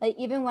 Like,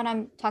 even when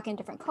I'm talking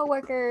to different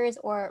coworkers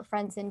or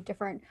friends in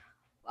different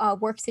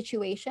work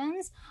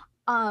situations,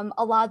 a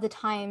lot of the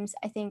times,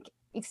 I think,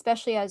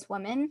 especially as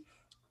women,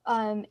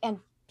 and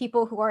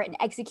people who are in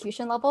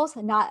execution levels,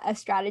 not a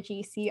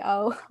strategy,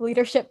 CO,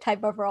 leadership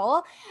type of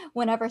role,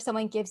 whenever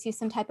someone gives you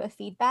some type of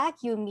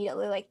feedback, you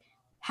immediately like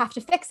have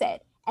to fix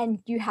it and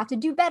you have to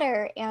do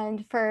better.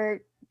 And for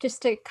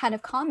just to kind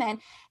of comment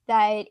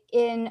that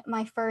in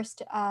my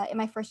first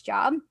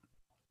job,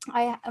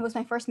 I was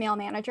my first male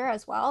manager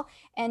as well.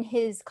 And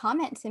his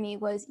comment to me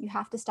was, you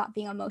have to stop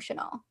being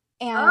emotional.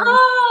 And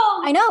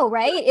I know,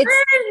 right?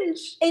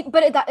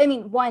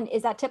 One,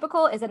 is that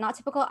typical? Is it not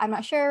typical? I'm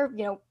not sure,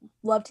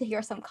 love to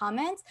hear some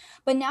comments.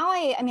 But now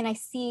I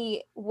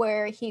see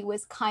where he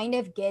was kind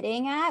of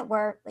getting at,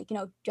 where like,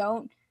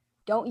 don't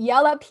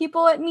yell at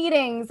people at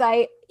meetings.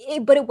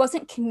 But it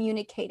wasn't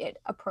communicated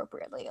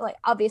appropriately. Like,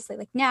 obviously,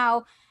 like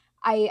now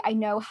I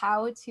know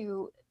how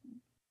to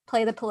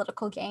play the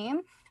political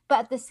game, but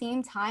at the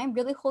same time,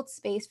 really hold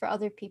space for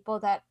other people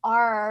that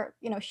are,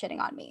 shitting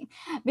on me,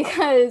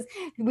 because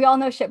we all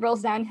know shit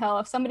rolls downhill.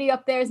 If somebody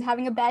up there is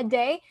having a bad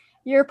day,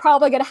 you're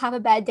probably going to have a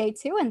bad day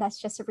too. And that's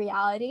just a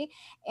reality.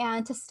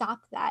 And to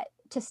stop that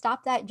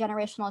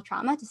generational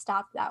trauma, to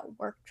stop that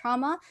work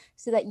trauma,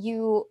 so that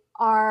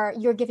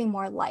you're giving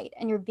more light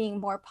and you're being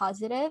more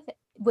positive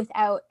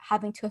without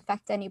having to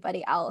affect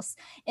anybody else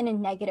in a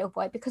negative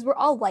way, because we're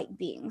all light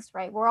beings,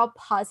 right? We're all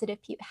positive,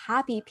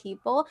 happy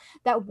people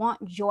that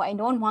want joy.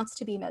 No one wants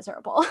to be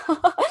miserable.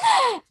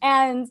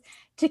 And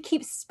to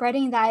keep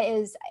spreading that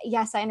is,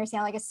 yes, I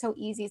understand, like, it's so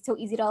easy to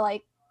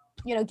like,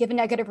 give a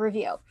negative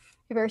review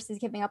versus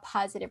giving a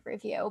positive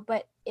review,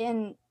 but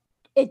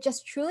it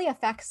just truly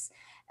affects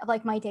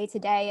like my day to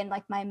day and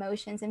like my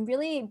emotions, and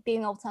really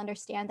being able to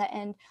understand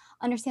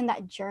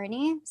that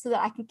journey so that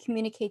I can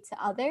communicate to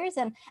others,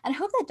 and I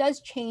hope that does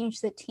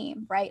change the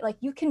team, right? Like,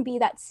 you can be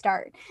that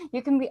start.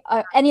 You can be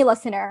any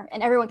listener,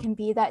 and everyone can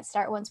be that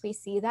start. Once we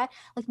see that,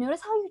 like,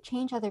 notice how you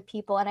change other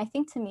people. And I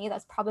think, to me,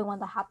 that's probably one of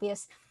the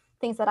happiest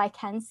things that I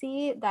can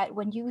see, that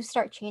when you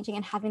start changing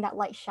and having that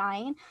light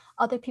shine,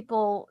 other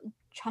people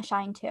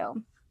shine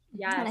too.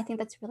 Yes. And I think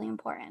that's really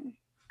important.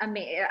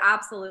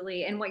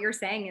 Absolutely. And what you're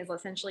saying is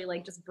essentially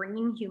like just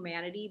bringing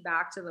humanity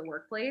back to the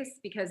workplace,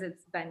 because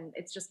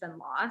it's just been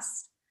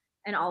lost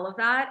and all of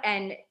that.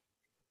 And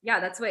yeah,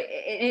 that's what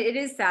it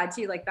is sad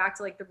too. Like, back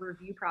to like the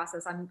review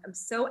process. I'm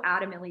so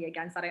adamantly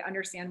against that. I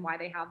understand why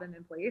they have them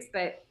in place,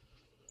 but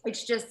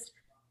it's just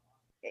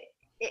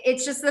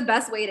the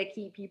best way to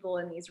keep people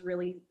in these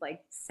really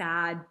like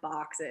sad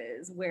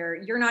boxes where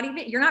you're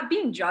not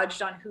being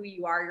judged on who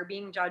you are. You're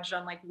being judged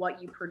on like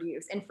what you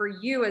produce. And for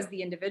you as the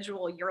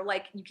individual, you're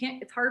like,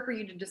 it's hard for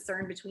you to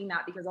discern between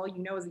that, because all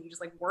you know is that you just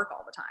like work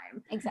all the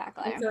time.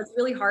 Exactly. And so it's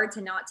really hard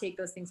to not take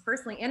those things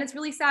personally. And it's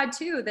really sad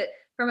too, that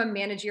from a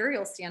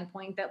managerial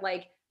standpoint, that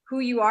like who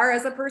you are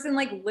as a person,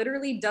 like,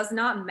 literally does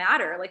not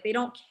matter. Like, they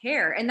don't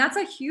care. And that's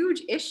a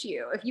huge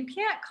issue. If you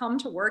can't come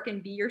to work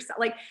and be yourself,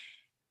 like,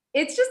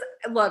 it's just,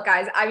 look,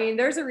 guys, I mean,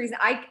 there's a reason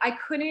I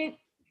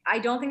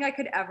don't think I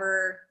could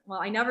ever,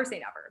 well, I never say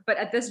never, but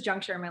at this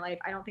juncture in my life,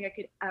 I don't think I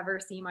could ever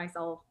see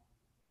myself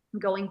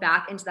going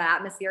back into that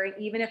atmosphere. And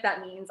even if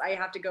that means I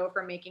have to go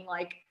from making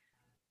like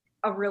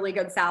a really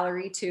good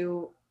salary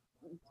to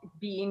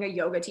being a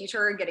yoga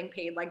teacher and getting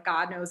paid like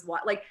God knows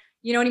what, like,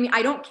 you know what I mean?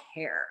 I don't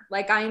care.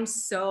 Like, I'm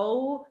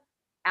so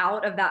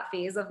out of that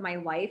phase of my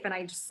life, and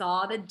I just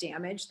saw the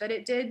damage that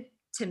it did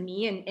to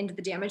me and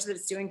the damage that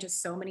it's doing to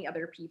so many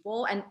other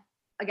people. And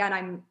again,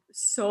 I'm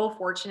so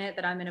fortunate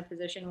that I'm in a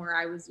position where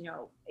I was,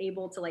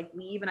 able to like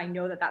leave. And I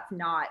know that that's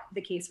not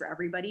the case for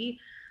everybody,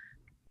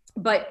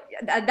 but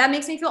that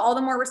makes me feel all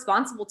the more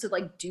responsible to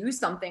like do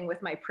something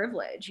with my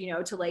privilege,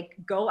 to like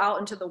go out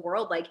into the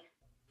world. Like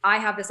I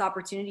have this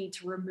opportunity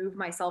to remove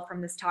myself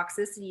from this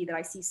toxicity that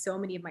I see so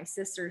many of my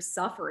sisters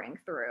suffering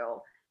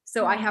through.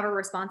 So I have a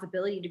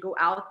responsibility to go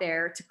out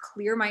there to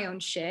clear my own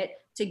shit,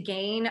 to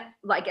gain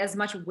like as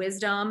much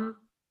wisdom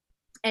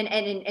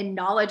and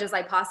knowledge as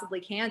I possibly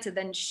can, to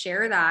then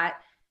share that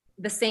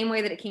the same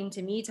way that it came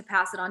to me, to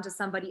pass it on to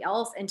somebody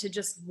else, and to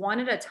just one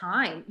at a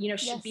time,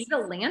 should be the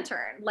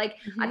lantern. Like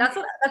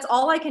that's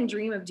all I can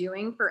dream of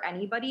doing for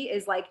anybody,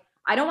 is like,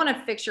 I don't want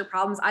to fix your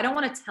problems. I don't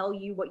want to tell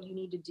you what you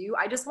need to do.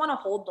 I just want to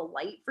hold the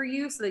light for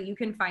you so that you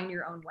can find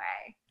your own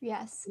way.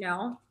 Yes.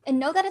 And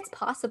know that it's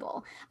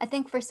possible. I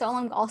think for so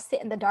long we all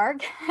sit in the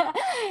dark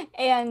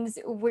and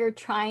we're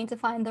trying to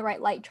find the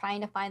right light,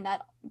 trying to find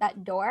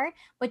that door,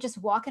 but just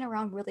walking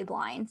around really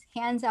blind,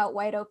 hands out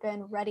wide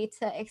open, ready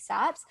to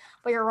accept,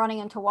 but you're running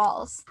into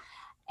walls.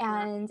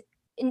 And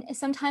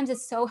sometimes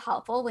it's so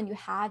helpful when you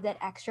have that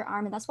extra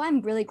arm. And that's why I'm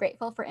really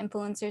grateful for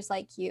influencers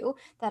like you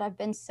that have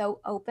been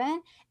so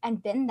open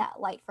and been that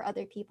light for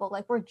other people.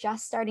 Like we're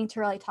just starting to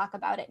really talk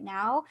about it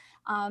now.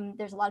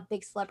 There's a lot of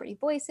big celebrity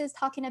voices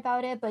talking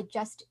about it, but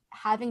just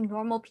having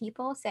normal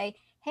people say,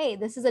 hey,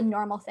 this is a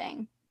normal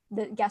thing.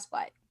 Guess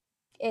what?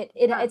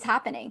 It's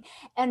happening,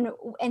 and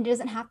it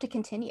doesn't have to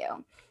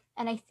continue.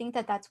 And I think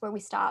that's where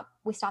we stop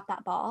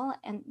that ball,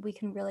 and we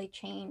can really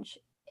change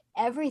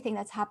everything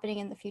that's happening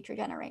in the future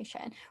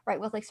generation, right?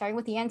 With like starting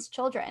with Yan's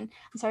children, and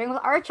starting with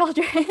our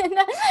children,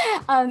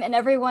 and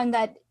everyone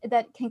that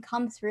can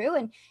come through.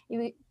 And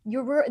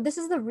this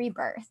is the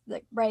rebirth,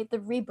 right? The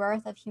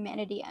rebirth of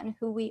humanity and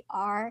who we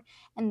are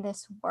in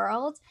this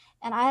world.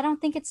 And I don't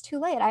think it's too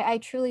late. I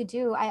truly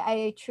do.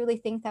 I truly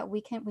think that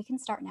we can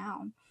start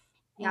now.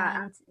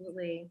 Yeah,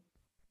 absolutely.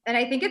 And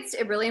I think it's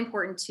really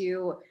important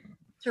to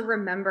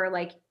remember,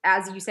 like,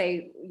 as you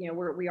say,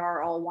 we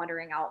are all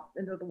wandering out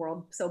into the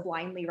world so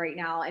blindly right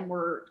now, and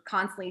we're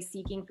constantly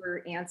seeking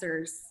for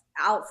answers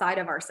outside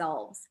of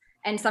ourselves.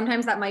 And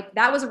sometimes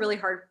that was a really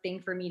hard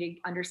thing for me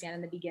to understand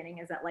in the beginning,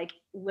 is that like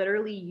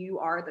literally you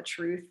are the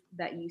truth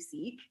that you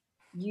seek.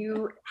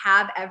 You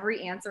have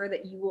every answer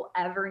that you will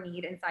ever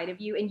need inside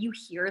of you. And you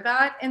hear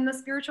that in the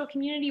spiritual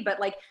community, but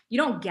like you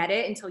don't get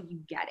it until you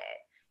get it.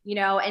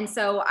 And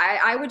so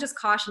I would just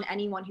caution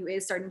anyone who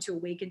is starting to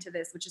awaken to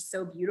this, which is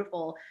so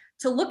beautiful,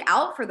 to look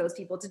out for those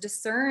people, to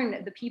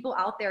discern the people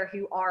out there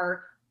who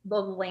are the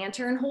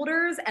lantern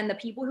holders and the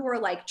people who are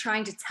like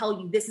trying to tell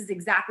you this is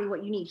exactly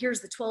what you need. Here's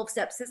the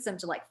 12-step system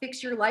to like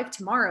fix your life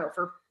tomorrow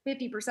for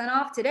 50%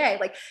 off today.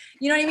 Like,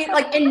 you know what I mean?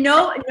 Like, and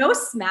no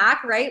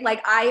smack, right?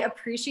 Like I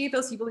appreciate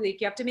those people. Like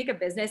you have to make a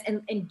business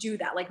and do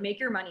that. Like make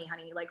your money,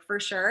 honey, like for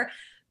sure.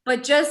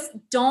 But just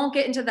don't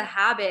get into the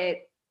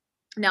habit.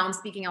 Now I'm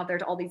speaking out there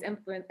to all these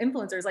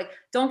influencers, like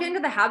don't get into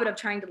the habit of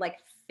trying to like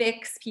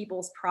fix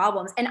people's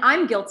problems. And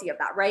I'm guilty of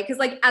that, right? Because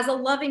like as a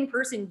loving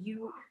person,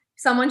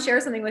 someone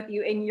shares something with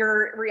you and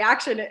your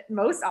reaction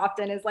most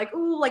often is like,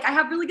 ooh, like I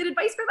have really good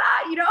advice for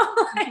that,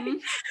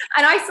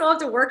 And I still have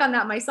to work on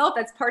that myself.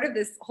 That's part of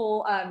this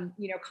whole,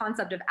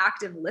 concept of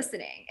active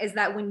listening, is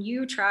that when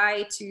you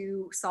try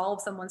to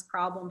solve someone's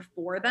problem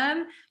for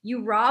them,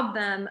 you rob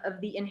them of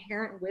the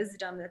inherent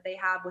wisdom that they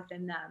have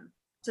within them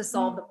to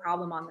solve the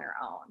problem on their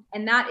own.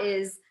 And that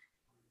is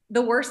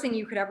the worst thing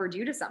you could ever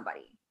do to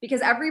somebody, because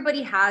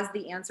everybody has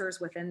the answers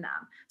within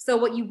them. So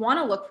what you want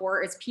to look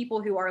for is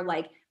people who are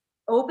like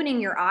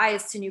opening your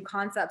eyes to new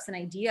concepts and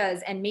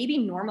ideas, and maybe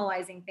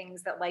normalizing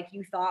things that like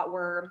you thought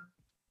were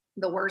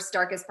the worst,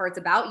 darkest parts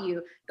about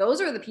you.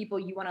 Those are the people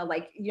you want to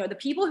like, the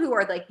people who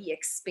are like the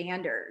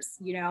expanders,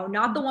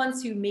 not the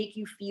ones who make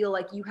you feel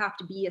like you have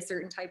to be a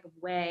certain type of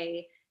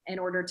way in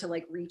order to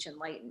like reach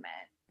enlightenment.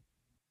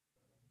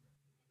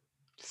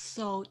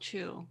 So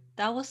true.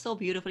 That was so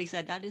beautifully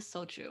said. That is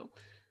so true.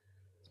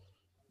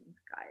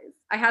 Guys,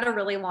 I had a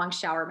really long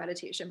shower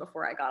meditation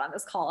before I got on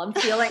this call. I'm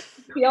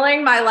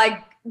feeling my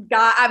like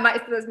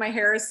my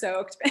hair is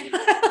soaked.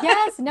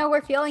 Yes, no,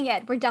 we're feeling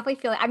it. We're definitely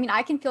feeling. I mean,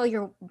 I can feel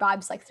your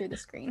vibes like through the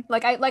screen.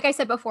 Like I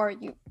said before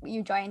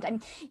you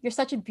joined. You're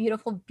such a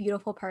beautiful,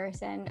 beautiful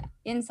person,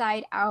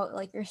 inside out.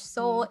 Like your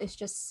soul is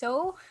just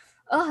so,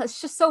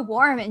 it's just so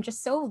warm and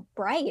just so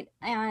bright,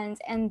 and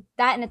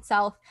that in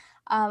itself.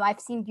 I've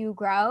seen you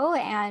grow,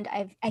 and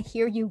I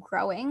hear you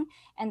growing,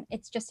 and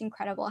it's just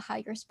incredible how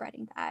you're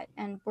spreading that.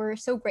 And we're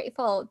so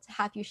grateful to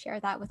have you share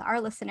that with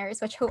our listeners,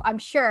 which I'm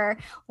sure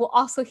will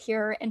also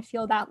hear and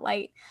feel that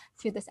light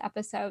through this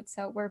episode.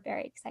 So we're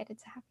very excited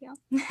to have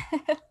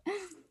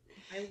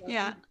you.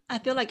 Yeah, I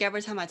feel like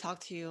every time I talk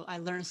to you, I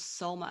learn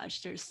so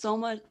much. There's so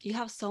much, you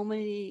have so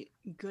many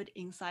good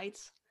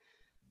insights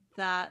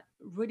that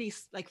really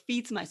like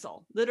feeds my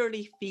soul,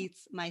 literally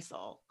feeds my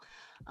soul.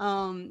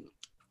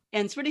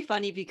 And it's really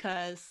funny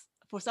because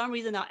for some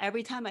reason now,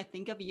 every time I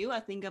think of you, I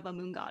think of a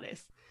moon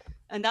goddess.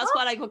 And that's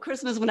why, like, for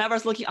Christmas, whenever I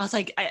was looking, I was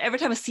like, every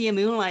time I see a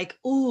moon, like,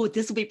 oh,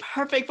 this would be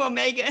perfect for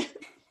Megan.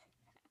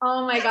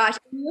 Oh my gosh,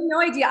 you have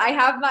no idea. I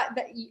have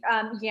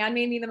Yan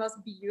made me the most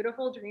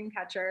beautiful dream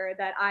catcher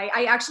that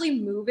I actually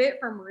move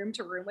it from room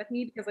to room with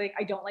me because like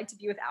I don't like to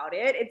be without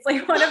it. It's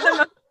like one of the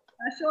most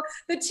special.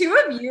 The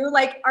two of you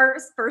like are,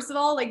 first of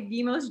all, like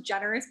the most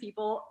generous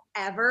people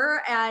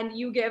ever, and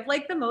you give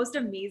like the most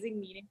amazing,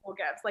 meaningful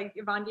gifts. Like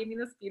Yvonne gave me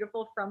this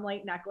beautiful From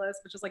Light necklace,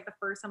 which was like the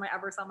first time I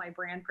ever saw my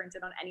brand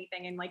printed on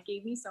anything, and like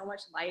gave me so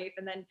much life.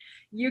 And then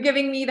you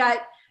giving me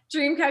that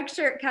dream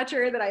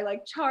catcher that I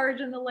like charge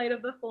in the light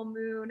of the full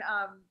moon.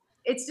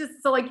 It's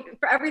just so like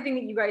for everything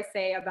that you guys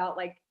say about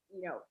like,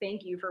 you know,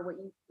 thank you for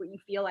what you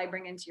feel I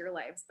bring into your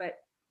lives, but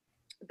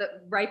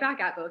right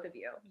back at both of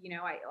you. You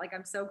know,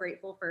 I'm so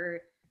grateful for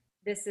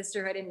this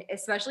sisterhood, and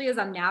especially as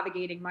I'm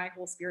navigating my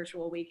whole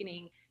spiritual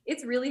awakening,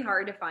 it's really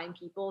hard to find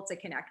people to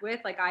connect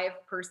with. Like I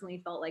have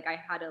personally felt like I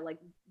had to like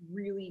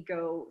really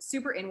go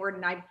super inward,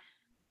 and I've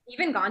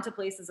even gone to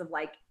places of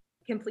like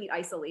complete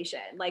isolation.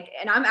 Like,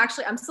 and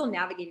I'm still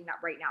navigating that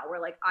right now,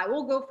 where like I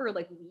will go for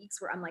like weeks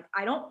where I'm like,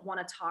 I don't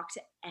want to talk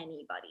to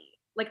anybody.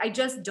 Like I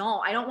just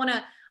don't.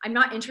 I'm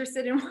not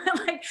interested in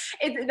like,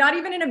 it's not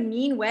even in a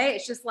mean way.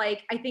 It's just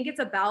like, I think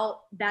it's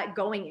about that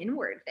going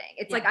inward thing.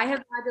 It's like I have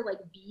had to like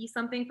be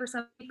something for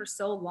somebody for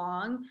so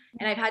long.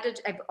 And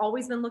I've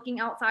always been looking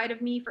outside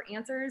of me for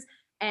answers.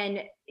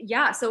 And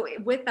yeah, so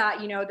with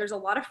that, you know, there's a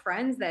lot of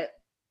friends that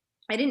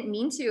I didn't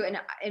mean to,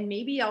 and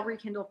maybe I'll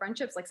rekindle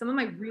friendships. Like some of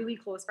my really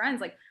close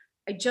friends, like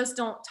I just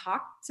don't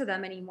talk to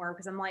them anymore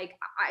because I'm like,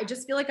 I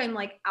just feel like I'm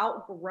like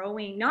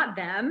outgrowing, not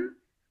them.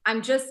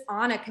 I'm just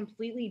on a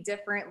completely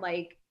different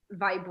like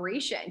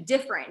vibration,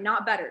 different,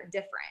 not better,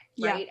 different,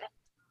 right? Yeah.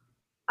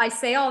 I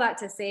say all that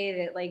to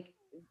say that like,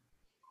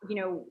 you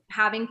know,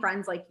 having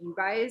friends like you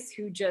guys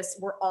who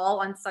just, we're all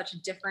on such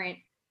different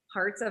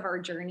parts of our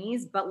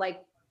journeys, but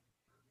like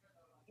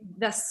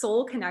the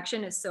soul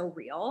connection is so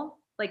real.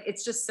 Like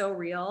it's just so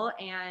real,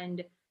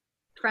 and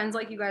friends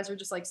like you guys are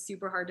just like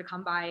super hard to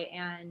come by.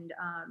 And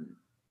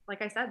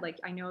like I said, like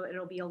I know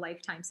it'll be a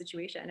lifetime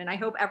situation, and I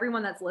hope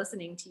everyone that's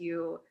listening to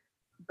you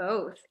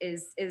both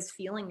is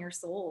feeling your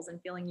souls and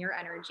feeling your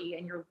energy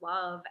and your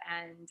love.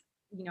 And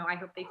you know, I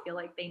hope they feel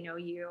like they know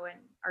you and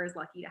are as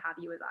lucky to have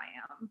you as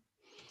I am.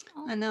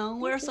 I know,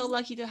 we're so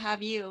lucky to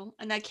have you,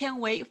 and I can't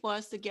wait for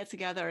us to get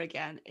together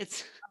again.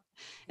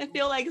 I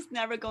feel like it's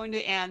never going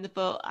to end,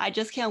 but I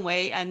just can't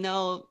wait. I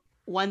know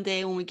one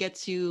day when we get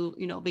to,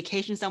 you know,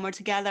 vacation somewhere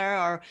together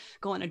or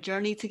go on a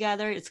journey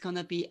together, it's going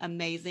to be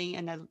amazing.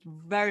 And I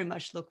very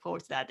much look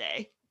forward to that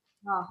day.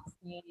 Oh,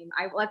 same.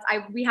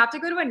 We have to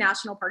go to a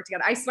national park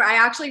together. I swear, I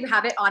actually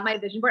have it on my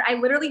vision board. I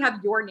literally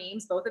have your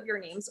names, both of your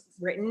names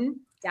written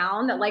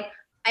down, that like,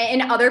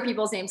 and other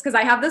people's names. Cause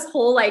I have this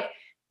whole, like,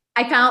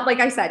 I found, like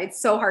I said,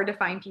 it's so hard to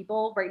find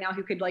people right now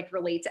who could like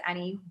relate to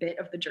any bit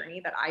of the journey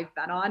that I've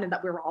been on and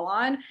that we're all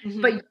on. Mm-hmm.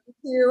 But you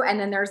two, and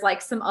then there's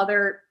like some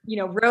other, you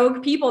know,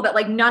 rogue people that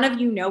like none of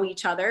you know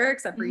each other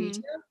except for you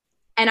two.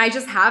 And I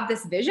just have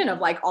this vision of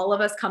like all of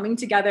us coming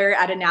together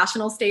at a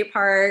national state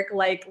park.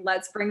 Like,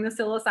 let's bring the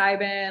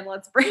psilocybin.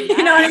 Let's bring,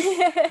 you know what I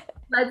mean?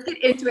 Let's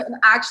get into it. And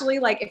actually,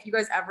 like, if you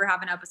guys ever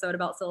have an episode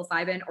about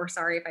psilocybin, or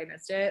sorry if I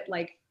missed it,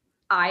 like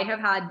I have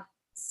had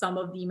some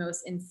of the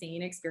most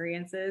insane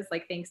experiences,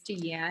 like thanks to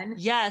Yan.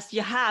 Yes,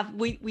 you have.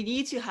 We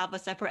need to have a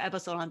separate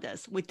episode on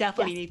this. We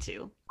definitely need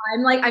to.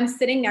 I'm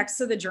sitting next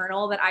to the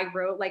journal that I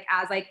wrote, like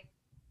as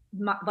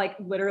like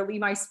literally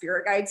my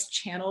spirit guides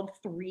channeled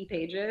 3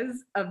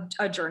 pages of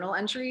a journal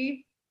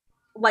entry,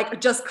 like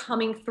just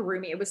coming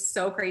through me. It was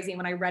so crazy.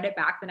 When I read it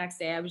back the next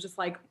day, I was just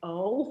like,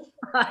 oh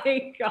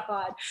my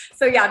God.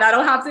 So yeah,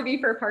 that'll have to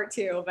be for part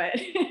 2, but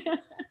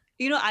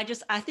you know,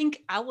 I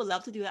think I would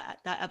love to do that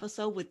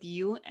episode with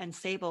you and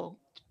Sable,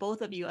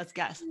 both of you as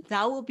guests.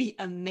 That would be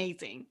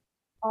amazing.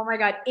 Oh my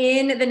God.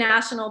 In the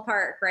national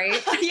park,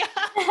 right? Yeah.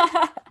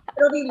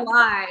 It'll be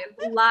live.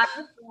 Well,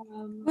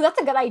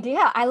 that's a good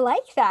idea. I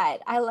like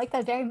that. I like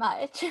that very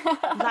much.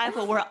 Live,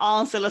 we're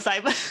on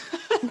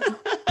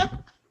psilocybin.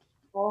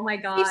 Oh my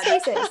God.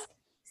 Safe spaces.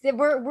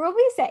 We'll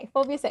be safe.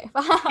 We'll be safe.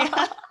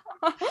 Yeah.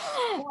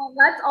 Well,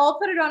 let's all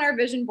put it on our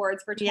vision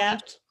boards for 2020.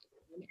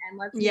 Yeah. And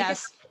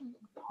let's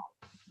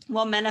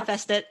we'll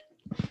manifest it.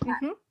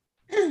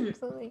 Mm-hmm.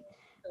 Absolutely.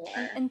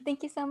 Sure. And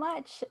thank you so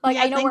much. Like,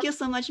 I know thank you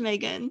so much,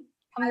 Megan.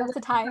 Coming up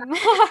to time.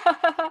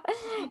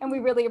 And we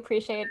really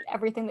appreciate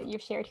everything that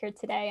you've shared here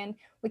today, and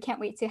we can't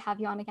wait to have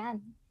you on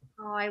again.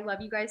 Oh, I love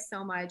you guys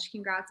so much.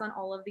 Congrats on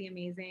all of the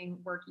amazing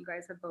work you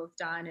guys have both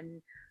done.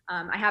 And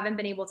I haven't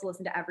been able to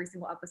listen to every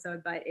single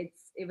episode, but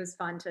it was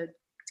fun to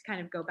kind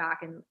of go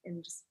back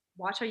and just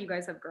watch how you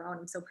guys have grown.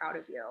 I'm so proud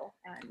of you.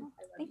 And I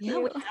love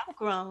you. We have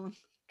grown.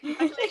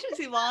 Congratulations,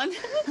 Yvonne.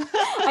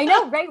 I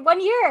know, right?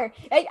 1 year.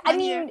 I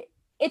mean,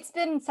 it's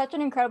been such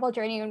an incredible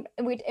journey,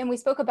 and we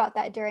spoke about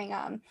that during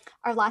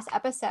our last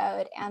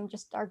episode, and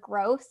just our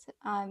growth.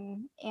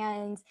 And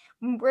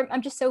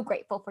I'm just so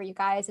grateful for you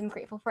guys. I'm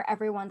grateful for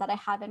everyone that I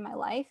have in my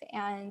life.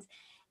 And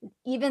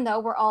even though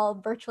we're all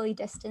virtually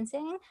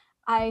distancing,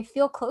 I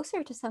feel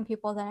closer to some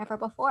people than ever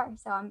before.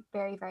 So I'm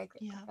very, very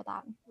grateful for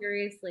that.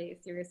 Seriously.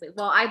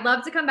 Well, I'd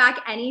love to come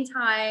back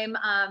anytime.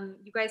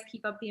 You guys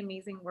keep up the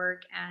amazing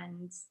work,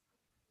 and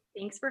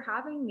thanks for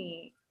having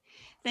me.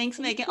 Thanks,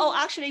 Megan. Oh,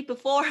 actually,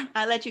 before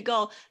I let you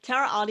go, tell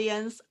our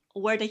audience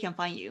where they can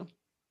find you.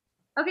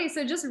 Okay,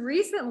 so just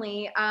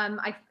recently,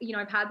 I've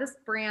had this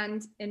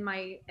brand in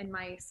my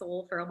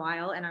soul for a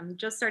while, and I'm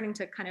just starting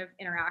to kind of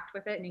interact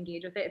with it and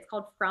engage with it. It's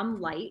called From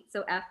Light,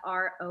 so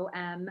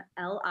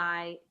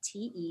FROMLITE,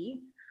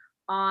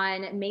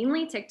 on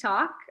mainly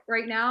TikTok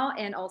right now,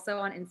 and also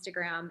on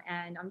Instagram.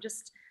 And I'm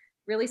just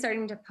really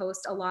starting to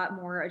post a lot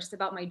more just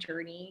about my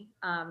journey,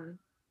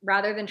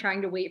 rather than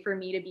trying to wait for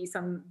me to be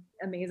some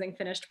amazing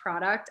finished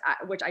product,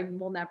 which I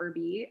will never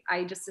be.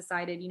 I just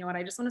decided, you know what,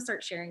 I just want to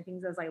start sharing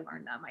things as I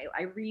learn them.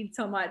 I read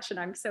so much and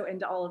I'm so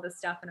into all of this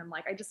stuff. And I'm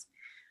like, I just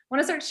want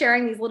to start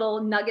sharing these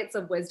little nuggets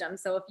of wisdom.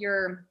 So if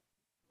you're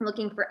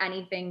looking for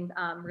anything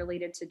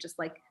related to just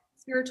like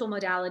spiritual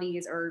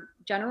modalities or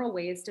general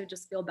ways to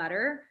just feel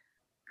better,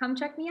 come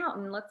check me out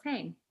and let's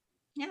hang.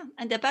 Yeah.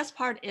 And the best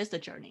part is the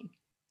journey.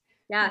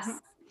 Yes.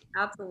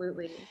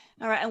 Absolutely.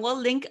 All right. And we'll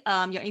link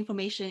your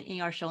information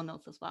in our show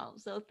notes as well.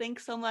 So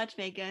thanks so much,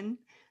 Megan.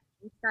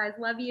 Thanks, guys.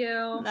 Love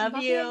you.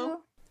 Love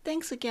you.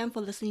 Thanks again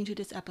for listening to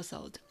this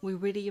episode. We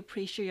really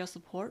appreciate your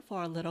support for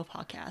our little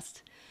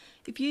podcast.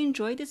 If you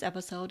enjoyed this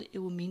episode, it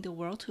would mean the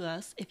world to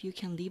us if you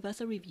can leave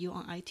us a review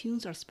on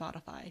iTunes or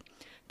Spotify.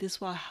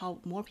 This will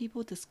help more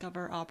people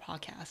discover our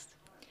podcast.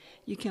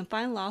 You can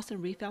find Lost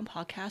and Refound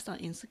podcast on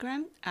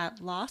Instagram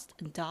at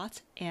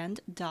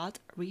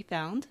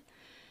lost.and.refound.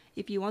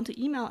 If you want to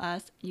email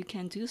us, you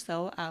can do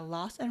so at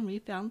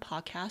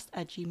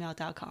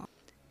lostandrefoundpodcast@gmail.com.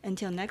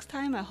 Until next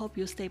time, I hope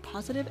you stay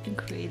positive and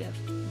creative.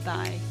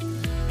 Bye.